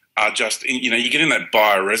are just, you get in that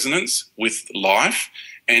bioresonance with life,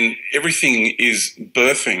 and everything is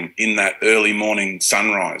birthing in that early morning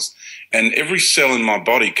sunrise. And every cell in my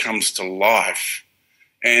body comes to life.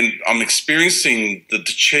 And I'm experiencing the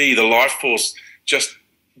chi, the life force, just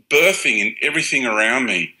birthing in everything around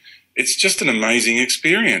me. It's just an amazing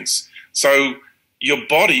experience. So your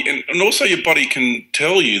body, and also your body can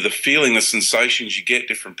tell you the feeling, the sensations you get,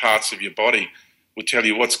 different parts of your body will tell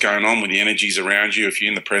you what's going on with the energies around you. If you're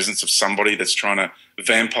in the presence of somebody that's trying to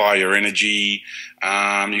vampire your energy,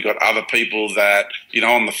 you've got other people that,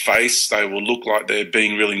 on the face, they will look like they're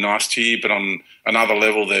being really nice to you, but on another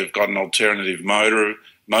level, they've got an alternative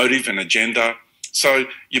motive and agenda. So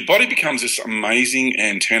your body becomes this amazing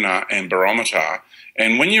antenna and barometer.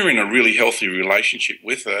 And when you're in a really healthy relationship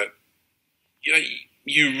with it,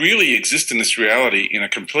 you really exist in this reality in a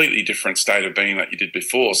completely different state of being that you did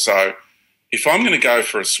before. So if I'm going to go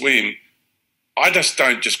for a swim, I just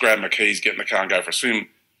don't just grab my keys, get in the car and go for a swim.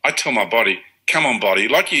 I tell my body, come on, body.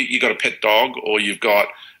 Like you got a pet dog or you've got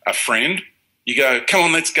a friend, you go, come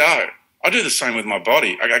on, let's go. I do the same with my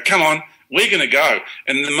body. I go, come on, we're going to go.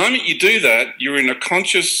 And the moment you do that, you're in a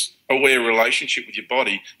conscious, aware relationship with your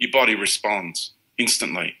body responds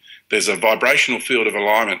instantly. There's a vibrational field of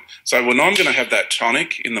alignment. So when I'm going to have that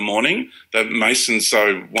tonic in the morning that Mason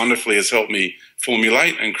so wonderfully has helped me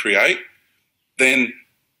formulate and create, then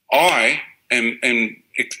I am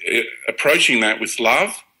approaching that with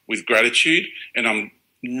love, with gratitude, and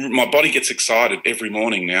my body gets excited every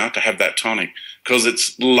morning now to have that tonic because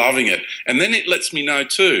it's loving it. And then it lets me know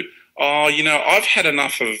too, I've had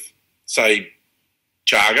enough of, say,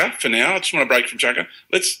 chaga for now. I just want to break from chaga.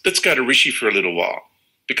 Let's go to rishi for a little while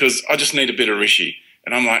because I just need a bit of rishi.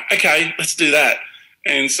 And I'm like, okay, let's do that.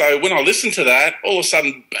 And so when I listen to that, all of a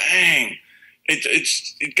sudden, bang,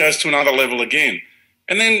 it goes to another level again.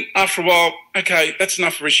 And then after a while, okay, that's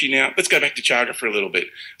enough rishi now. Let's go back to chaga for a little bit.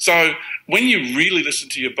 So when you really listen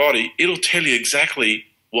to your body, it'll tell you exactly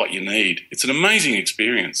what you need. It's an amazing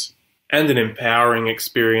experience. And an empowering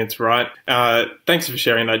experience, right? Thanks for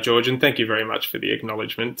sharing that, George, and thank you very much for the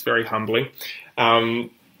acknowledgement. It's very humbling. I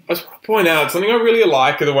just want to point out something I really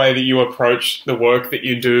like the way that you approach the work that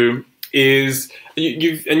you do is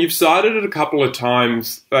you've cited it a couple of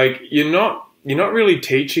times. Like you're not really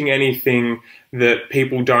teaching anything that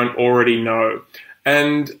people don't already know.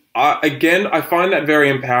 And I find that very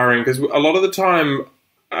empowering because a lot of the time,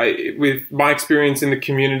 with my experience in the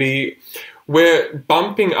community, we're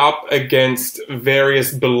bumping up against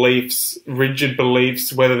various beliefs, rigid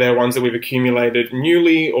beliefs, whether they're ones that we've accumulated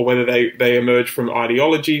newly or whether they emerge from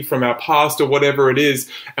ideology, from our past or whatever it is.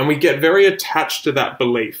 And we get very attached to that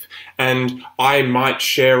belief. And I might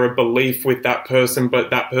share a belief with that person, but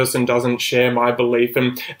that person doesn't share my belief.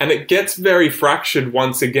 And it gets very fractured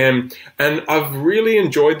once again. And I've really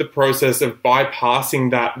enjoyed the process of bypassing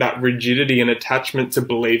that rigidity and attachment to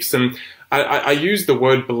beliefs. And I use the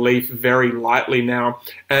word belief very lightly now.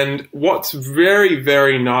 And what's very,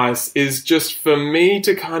 very nice is just for me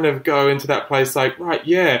to kind of go into that place like, right,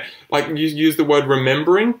 yeah, like you use the word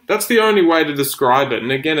remembering. That's the only way to describe it. And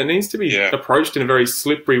again, it needs to be approached in a very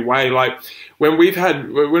slippery way. Like when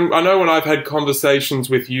I've had conversations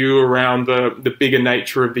with you around the bigger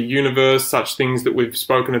nature of the universe, such things that we've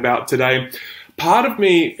spoken about today, part of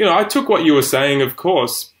me, I took what you were saying, of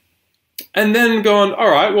course, and then gone,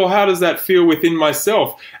 all right, well, how does that feel within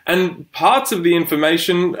myself? And parts of the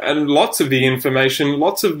information and lots of the information,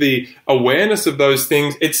 lots of the awareness of those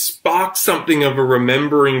things, it sparked something of a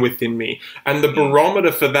remembering within me. And the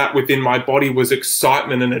barometer for that within my body was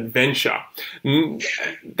excitement and adventure.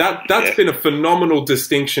 That's been a phenomenal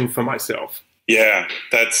distinction for myself. Yeah,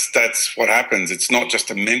 that's what happens. It's not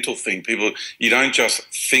just a mental thing. You don't just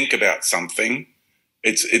think about something.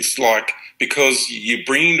 It's like, because you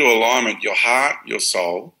bring into alignment your heart, your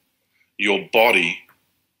soul, your body,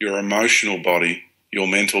 your emotional body, your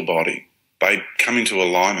mental body. They come into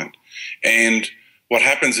alignment. And what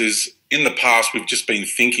happens is, in the past, we've just been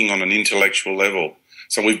thinking on an intellectual level.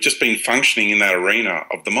 So we've just been functioning in that arena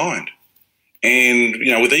of the mind. And,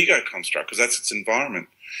 with ego construct, because that's its environment.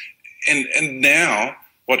 And now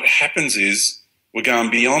what happens is we're going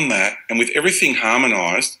beyond that, and with everything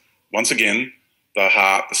harmonized, once again, the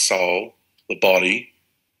heart, the soul, the body,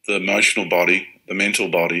 the emotional body, the mental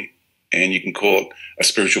body, and you can call it a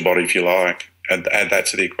spiritual body if you like, add that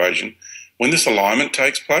to the equation. When this alignment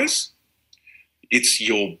takes place, it's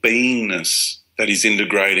your beingness that is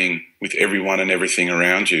integrating with everyone and everything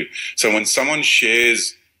around you. So when someone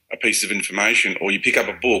shares a piece of information, or you pick up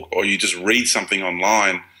a book, or you just read something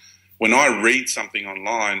online, when I read something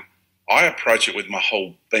online, I approach it with my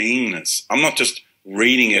whole beingness. I'm not just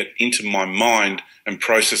reading it into my mind and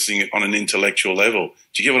processing it on an intellectual level.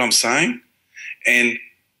 Do you get what I'm saying? And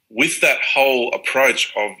with that whole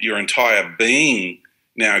approach of your entire being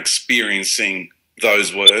now experiencing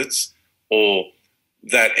those words or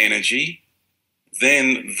that energy,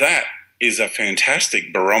 then that is a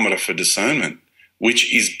fantastic barometer for discernment.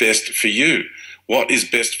 Which is best for you? What is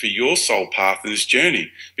best for your soul path in this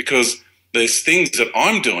journey? Because there's things that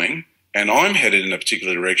I'm doing and I'm headed in a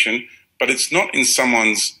particular direction, but it's not in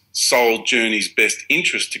someone's soul journey's best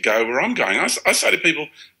interest to go where I'm going. I say to people,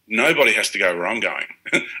 nobody has to go where I'm going.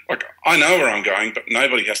 Like, I know where I'm going, but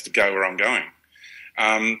nobody has to go where I'm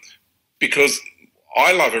going. Because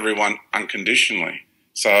I love everyone unconditionally.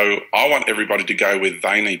 So I want everybody to go where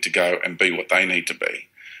they need to go and be what they need to be.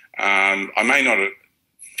 I may not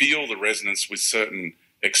feel the resonance with certain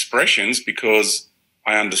expressions because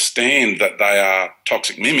I understand that they are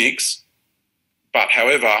toxic mimics, but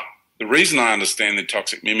however, the reason I understand the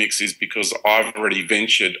toxic mimics is because I've already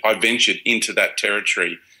ventured into that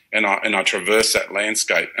territory and I traverse that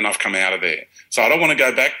landscape and I've come out of there. So I don't want to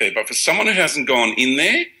go back there. But for someone who hasn't gone in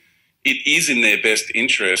there, it is in their best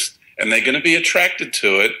interest and they're going to be attracted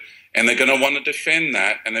to it and they're going to want to defend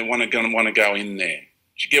that and they're going to want to go in there.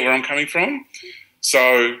 Do you get where I'm coming from?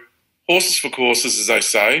 So horses for courses, as they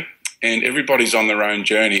say, and everybody's on their own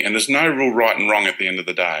journey and there's no real right and wrong at the end of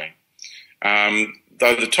the day.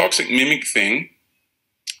 Though the toxic mimic thing,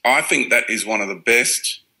 I think that is one of the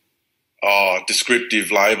best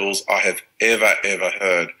descriptive labels I have ever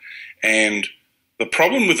heard. And the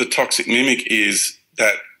problem with the toxic mimic is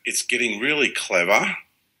that it's getting really clever.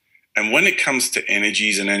 And when it comes to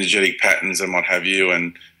energies and energetic patterns and what have you,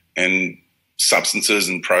 and substances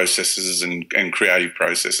and processes and creative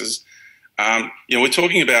processes, we're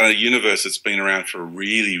talking about a universe that's been around for a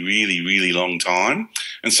really, really, really long time.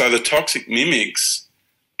 And so the toxic mimics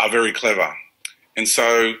are very clever. And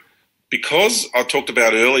so because I talked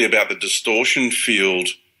about earlier about the distortion field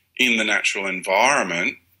in the natural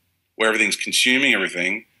environment where everything's consuming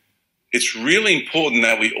everything, it's really important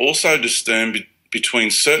that we also discern between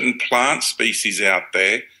certain plant species out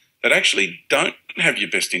there that actually don't have your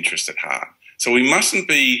best interest at heart. So we mustn't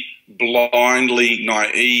be blindly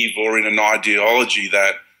naive or in an ideology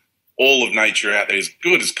that all of nature out there is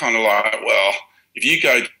good. It's kind of like, well, if you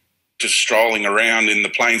go just strolling around in the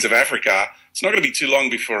plains of Africa it's not going to be too long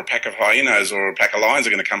before a pack of hyenas or a pack of lions are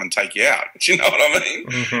going to come and take you out. Do you know what I mean?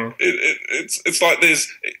 Mm-hmm. It's like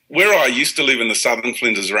where I used to live in the Southern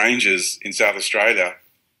Flinders Ranges in South Australia,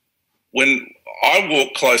 when I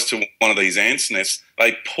walked close to one of these ants nests,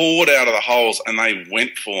 they poured out of the holes and they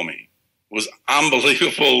went for me. It was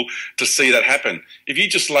unbelievable to see that happen. If you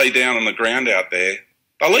just lay down on the ground out there,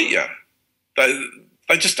 they'll eat you.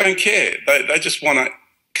 They just don't care. They just want to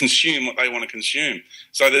consume what they want to consume.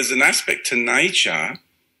 So there's an aspect to nature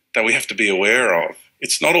that we have to be aware of.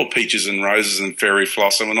 It's not all peaches and roses and fairy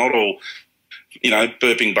floss, and we're not all,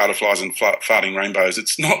 burping butterflies and farting rainbows.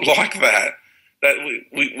 It's not like that. That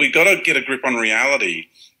we got to get a grip on reality,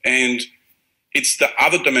 and it's the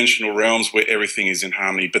other dimensional realms where everything is in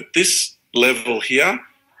harmony. But this level here,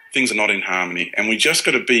 things are not in harmony, and we just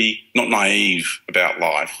got to be not naive about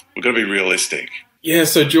life. We've got to be realistic. Yeah.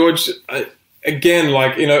 So George, again,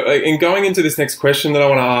 in going into this next question that I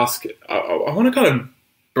want to ask, I want to kind of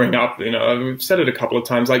bring up, we've said it a couple of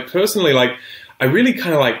times, personally, I really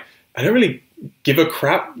kind of I don't really give a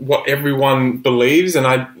crap what everyone believes. And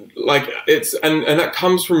and that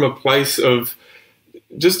comes from a place of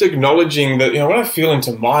just acknowledging that, what I feel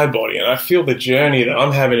into my body, and I feel the journey that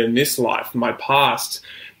I'm having in this life, my past,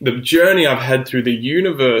 the journey I've had through the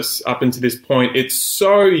universe up until this point, it's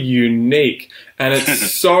so unique and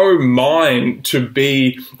it's so mine to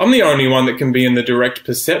be. I'm the only one that can be in the direct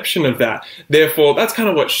perception of that. Therefore, that's kind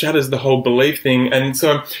of what shatters the whole belief thing. And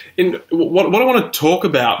so what I want to talk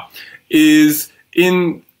about is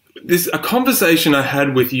in a conversation I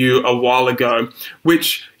had with you a while ago,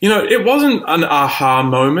 which, it wasn't an aha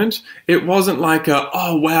moment. It wasn't like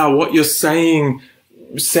oh, wow, what you're saying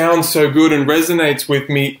sounds so good and resonates with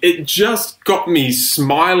me. It just got me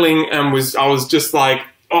smiling, and I was just like,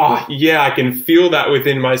 oh yeah, I can feel that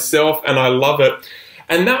within myself and I love it.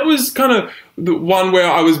 And that was kind of the one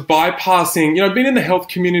where I was bypassing, being in the health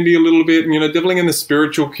community a little bit, and, dabbling in the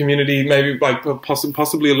spiritual community, maybe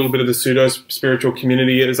possibly a little bit of the pseudo spiritual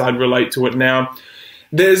community as I'd relate to it now.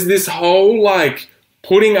 There's this whole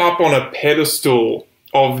putting up on a pedestal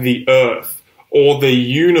of the earth or the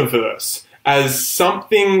universe as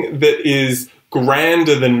something that is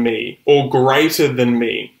grander than me or greater than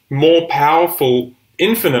me, more powerful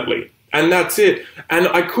infinitely. And that's it. And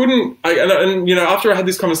I couldn't, after I had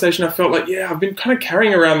this conversation, I felt I've been kind of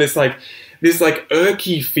carrying around this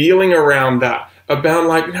irky feeling around that,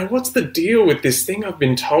 about what's the deal with this thing I've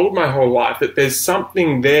been told my whole life, that there's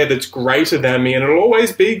something there that's greater than me and it'll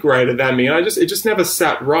always be greater than me. And it just never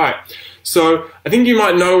sat right. So I think you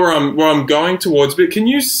might know where I'm going towards, but can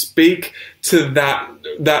you speak to that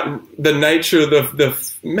the nature of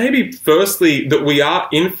the maybe firstly that we are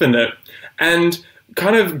infinite, and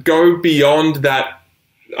kind of go beyond that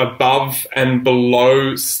above and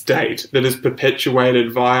below state that is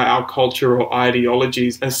perpetuated via our culture or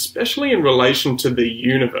ideologies, especially in relation to the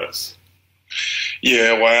universe?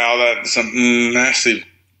 Yeah, wow, that's a massive,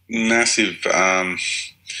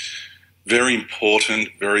 very important,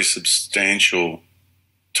 very substantial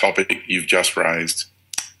topic you've just raised.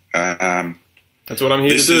 That's what I'm here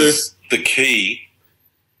to do. This is the key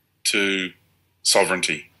to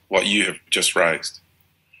sovereignty, what you have just raised.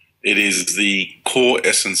 It is the core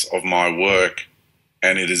essence of my work,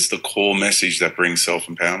 and it is the core message that brings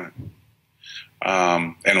self-empowerment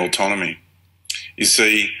and autonomy. You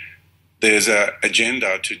see, there's an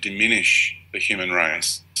agenda to diminish the human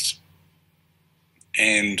race,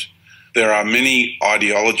 and there are many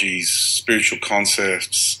ideologies, spiritual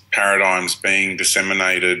concepts, paradigms being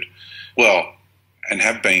disseminated, and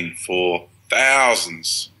have been for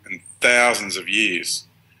thousands and thousands of years,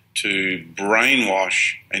 to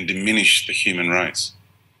brainwash and diminish the human race.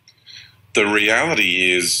 The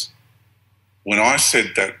reality is, when I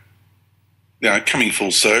said that, coming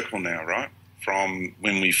full circle now, right, from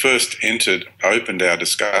when we first opened our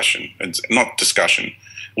discussion,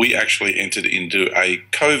 we actually entered into a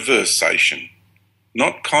conversation,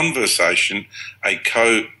 not conversation, a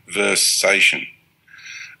conversation.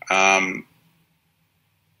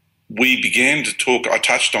 We began to talk, I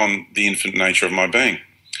touched on the infinite nature of my being.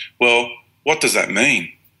 Well, what does that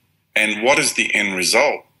mean? And what is the end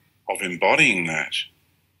result of embodying that?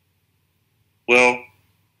 Well,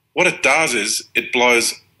 what it does is it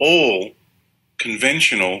blows all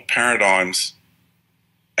conventional paradigms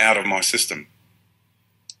out of my system,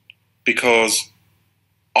 because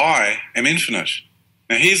I am infinite.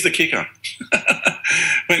 Now, here's the kicker.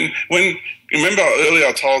 when remember earlier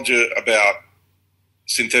I told you about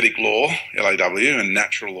synthetic law, LAW, and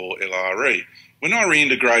natural law, LRE. When I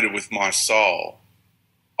reintegrated with my soul,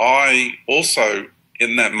 I also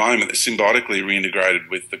in that moment, they're symbiotically reintegrated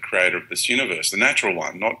with the creator of this universe, the natural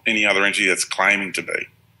one, not any other entity that's claiming to be.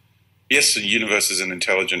 Yes, the universe is an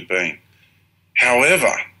intelligent being.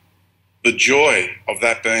 However, the joy of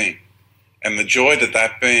that being and the joy that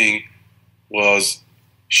that being was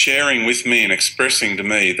sharing with me and expressing to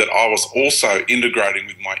me that I was also integrating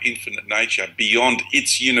with my infinite nature beyond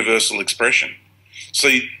its universal expression.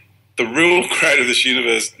 See, the real creator of this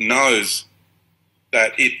universe knows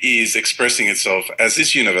that it is expressing itself as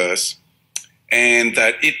this universe and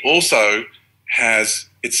that it also has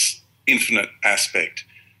its infinite aspect.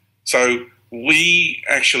 So we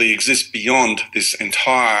actually exist beyond this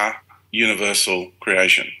entire universal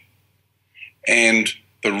creation. And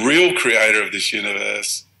the real creator of this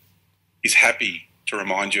universe is happy to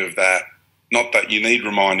remind you of that. Not that you need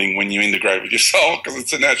reminding when you integrate with your soul, because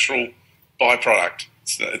it's a natural byproduct.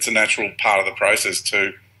 It's a natural part of the process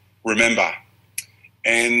to remember.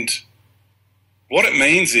 And what it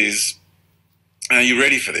means is, are you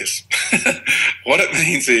ready for this? What it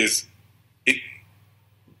means is,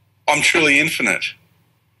 I'm truly infinite.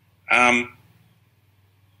 I've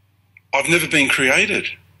never been created.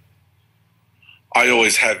 I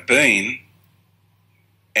always have been,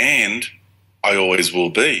 and I always will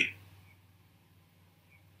be.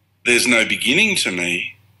 There's no beginning to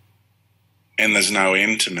me, and there's no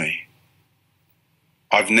end to me.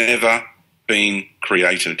 I've never been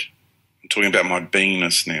created. I'm talking about my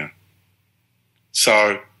beingness now.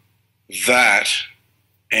 So that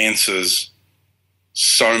answers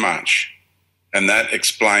so much, and that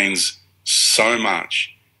explains so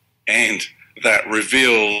much, and that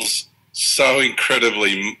reveals so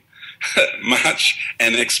incredibly much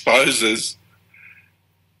and exposes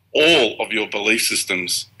all of your belief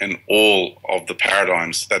systems and all of the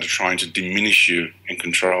paradigms that are trying to diminish you and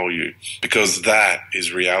control you, because that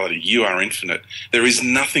is reality. You are infinite. There is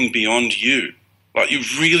nothing beyond you. Like,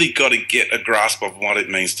 you've really got to get a grasp of what it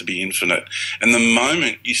means to be infinite. And the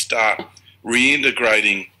moment you start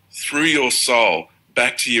reintegrating through your soul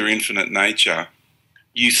back to your infinite nature,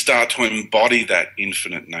 you start to embody that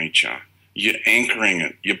infinite nature. You're anchoring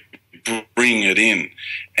it. You bring it in,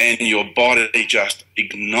 and your body just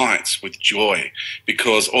ignites with joy,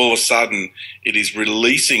 because all of a sudden it is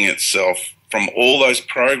releasing itself from all those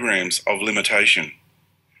programs of limitation,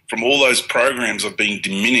 from all those programs of being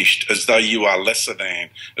diminished as though you are lesser than,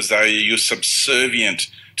 as though you're subservient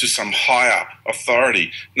to some higher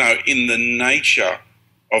authority. No, in the nature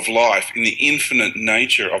of life, in the infinite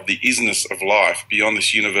nature of the isness of life beyond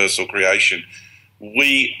this universal creation,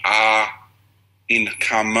 we are in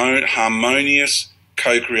harmonious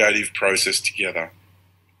co-creative process together.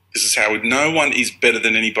 This is how no one is better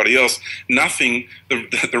than anybody else. Nothing,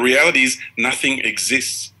 the reality is nothing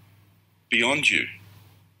exists beyond you.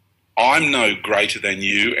 I'm no greater than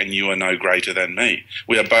you, and you are no greater than me.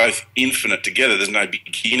 We are both infinite together. There's no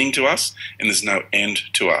beginning to us, and there's no end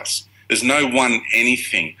to us. There's no one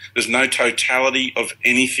anything. There's no totality of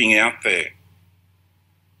anything out there.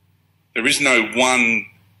 There is no one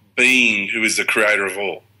being who is the creator of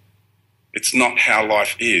all. It's not how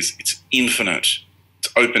life is. It's infinite. It's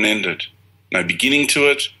open-ended. No beginning to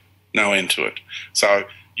it, no end to it. So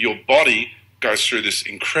your body goes through this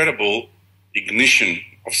incredible ignition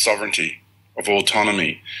of sovereignty, of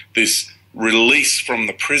autonomy, this release from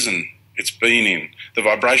the prison it's been in, the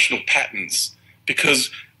vibrational patterns,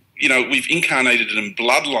 because, you know, we've incarnated in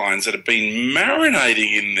bloodlines that have been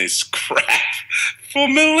marinating in this crap for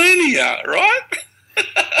millennia, right?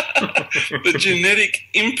 The genetic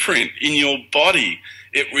imprint in your body,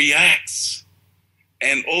 it reacts,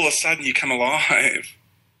 and all of a sudden you come alive.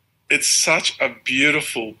 It's such a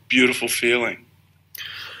beautiful, beautiful feeling.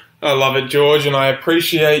 I love it, George, and I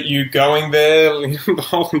appreciate you going there. The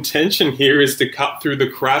whole intention here is to cut through the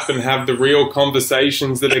crap and have the real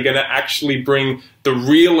conversations that are going to actually bring the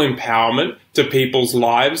real empowerment to people's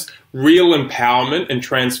lives, real empowerment and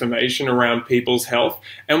transformation around people's health.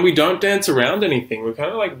 And we don't dance around anything. We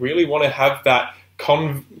kind of like really want to have that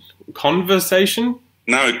conversation.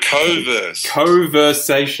 No,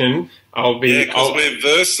 conversation. Because we're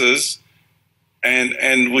verses.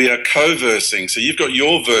 And we are co-versing. So you've got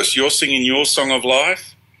your verse, you're singing your song of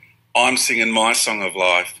life, I'm singing my song of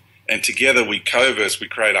life. And together we co-verse, we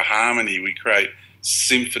create a harmony, we create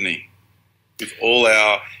symphony with all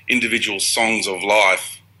our individual songs of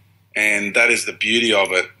life. And that is the beauty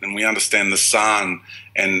of it. And we understand the sun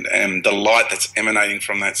and the light that's emanating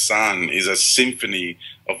from that sun is a symphony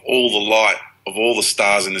of all the light of all the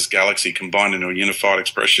stars in this galaxy combined into a unified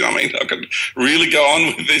expression. I mean, I could really go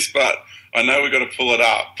on with this, but I know we've got to pull it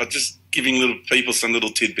up, but just giving little people some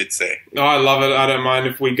little tidbits there. No, I love it. I don't mind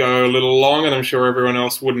if we go a little long, and I'm sure everyone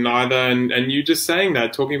else wouldn't either. And you just saying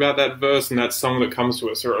that, talking about that verse and that song that comes to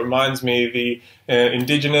us, it reminds me the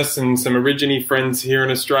Indigenous and some Aborigine friends here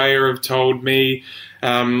in Australia have told me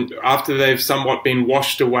after they've somewhat been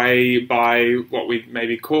washed away by what we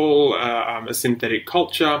maybe call a synthetic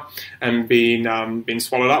culture and been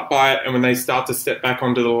swallowed up by it, and when they start to step back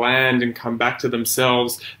onto the land and come back to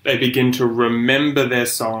themselves, they begin to remember their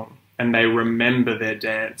song and they remember their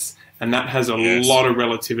dance. And that has a lot of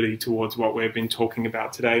relativity towards what we've been talking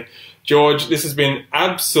about today. George, this has been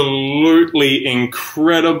absolutely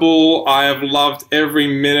incredible. I have loved every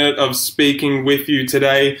minute of speaking with you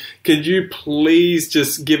today. Could you please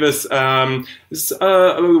just give us a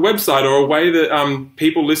website or a way that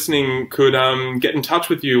people listening could get in touch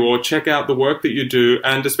with you or check out the work that you do,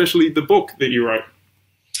 and especially the book that you wrote?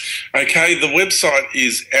 Okay, the website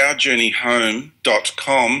is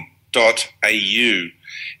ourjourneyhome.com.au.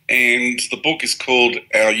 And the book is called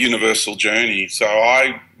Our Universal Journey. So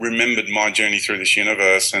I remembered my journey through this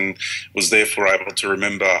universe and was therefore able to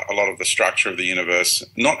remember a lot of the structure of the universe.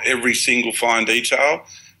 Not every single fine detail,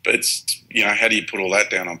 but it's, you know, how do you put all that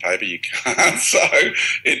down on paper? You can't. So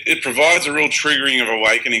it provides a real triggering of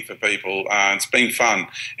awakening for people. It's been fun.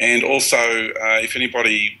 And also, if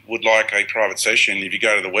anybody would like a private session, if you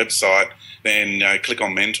go to the website, then click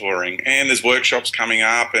on mentoring. And there's workshops coming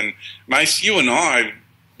up. And Mace, you and I,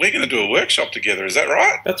 we're going to do a workshop together. Is that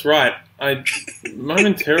right? That's right. I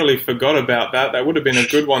momentarily forgot about that. That would have been a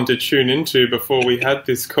good one to tune into before we had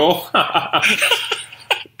this call. There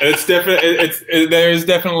is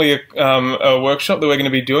definitely a workshop that we're going to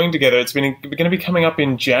be doing together. It's going to be coming up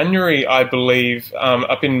in January, I believe,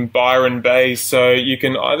 up in Byron Bay. So you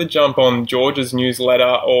can either jump on George's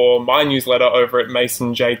newsletter or my newsletter over at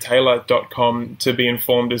masonjtaylor.com to be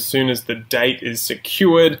informed as soon as the date is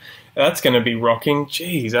secured. That's going to be rocking.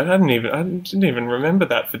 Jeez, I didn't even remember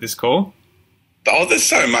that for this call. Oh, there's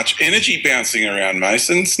so much energy bouncing around,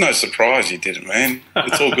 Mason. It's no surprise you did it, man.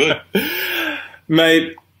 It's all good.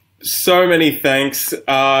 Mate, so many thanks.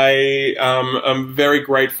 I am very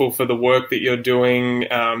grateful for the work that you're doing,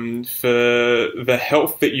 for the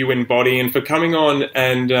health that you embody, and for coming on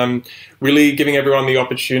and really giving everyone the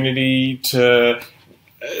opportunity to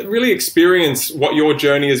really experience what your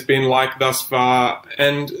journey has been like thus far,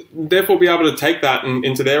 and therefore be able to take that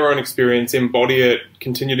into their own experience, embody it,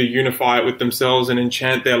 continue to unify it with themselves and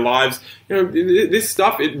enchant their lives. You know, this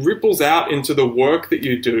stuff, it ripples out into the work that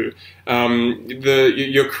you do,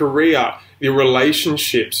 your career, your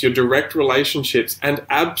relationships, your direct relationships, and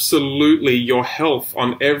absolutely your health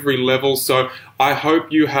on every level. So I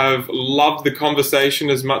hope you have loved the conversation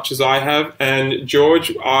as much as I have. And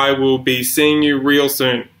George, I will be seeing you real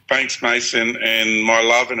soon. Thanks, Mason, and my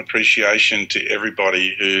love and appreciation to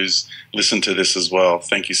everybody who's listened to this as well.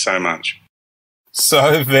 Thank you so much.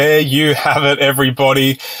 So there you have it,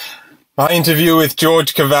 everybody. My interview with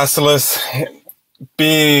George Kavassilas.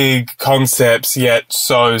 Big concepts, yet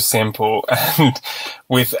so simple, and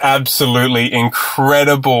with absolutely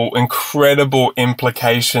incredible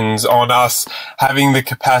implications on us having the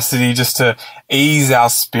capacity just to ease our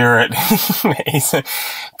spirit,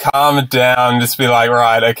 calm it down, just be like,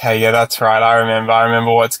 right, okay, yeah, that's right. I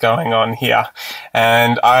remember what's going on here.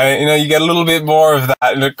 And you get a little bit more of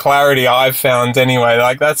that clarity, I've found anyway.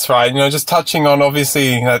 Like, that's right. Just touching on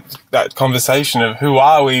obviously that conversation of who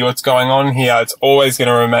are we, what's going on here. It's always going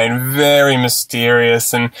to remain very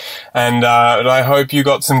mysterious. And I hope you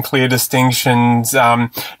got some clear distinctions,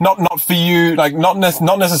 not for you, like not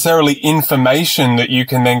necessarily information that you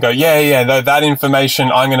can then go, that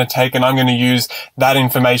information I'm going to take and I'm going to use that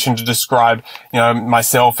information to describe,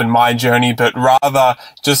 myself and my journey, but rather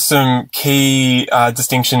just some key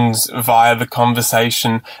distinctions via the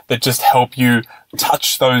conversation that just help you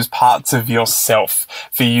touch those parts of yourself,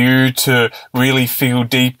 for you to really feel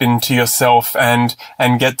deep into yourself and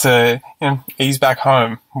get to ease back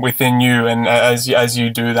home within you. And as you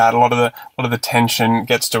do that, a lot of the tension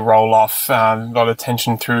gets to roll off. A lot of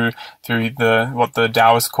tension through what the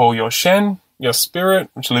Taoists call your Shen, your spirit,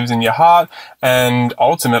 which lives in your heart. And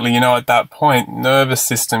ultimately, at that point, nervous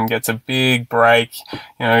system gets a big break.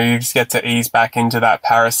 You just get to ease back into that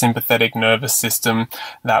parasympathetic nervous system,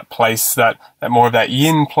 that place, that more of that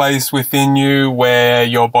yin place within you, where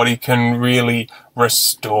your body can really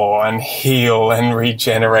restore and heal and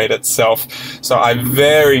regenerate itself. So I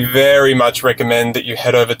very, very much recommend that you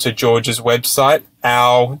head over to George's website,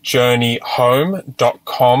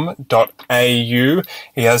 ourjourneyhome.com.au.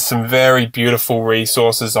 He has some very beautiful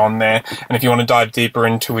resources on there. And if you want to dive deeper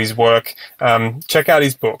into his work, check out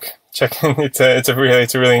his book. It's a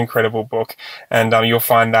really incredible book, and you'll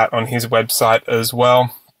find that on his website as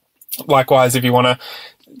well. Likewise, if you want to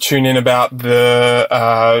tune in about the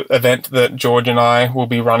event that George and I will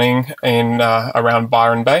be running in around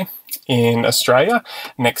Byron Bay in Australia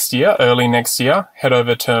early next year, head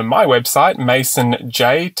over to my website,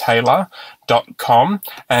 masonjtaylor.com,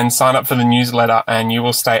 and sign up for the newsletter, and you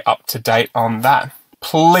will stay up to date on that.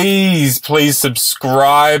 Please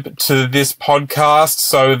subscribe to this podcast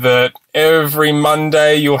so that every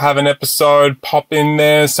Monday you'll have an episode pop in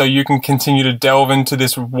there so you can continue to delve into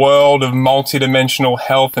this world of multidimensional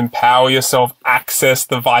health, empower yourself, access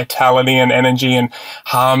the vitality and energy and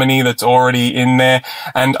harmony that's already in there.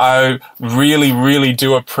 And I really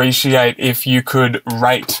do appreciate if you could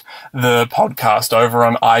rate the podcast over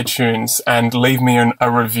on iTunes and leave me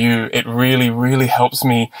a review. It really helps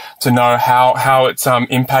me to know how it's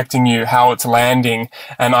impacting you, how it's landing,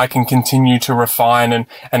 and I can continue to refine and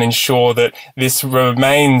ensure that this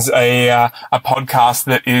remains a podcast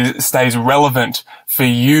that stays relevant for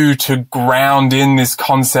you to ground in this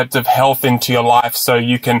concept of health into your life, so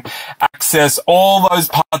you can access all those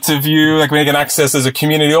parts of you, like we can access as a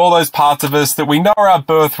community, all those parts of us that we know are our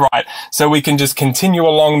birthright, so we can just continue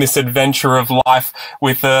along this adventure of life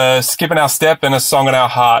with a skip in our step and a song in our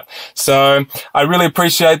heart. So I really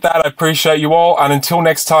appreciate that. I appreciate you all. And until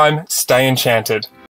next time, stay enchanted.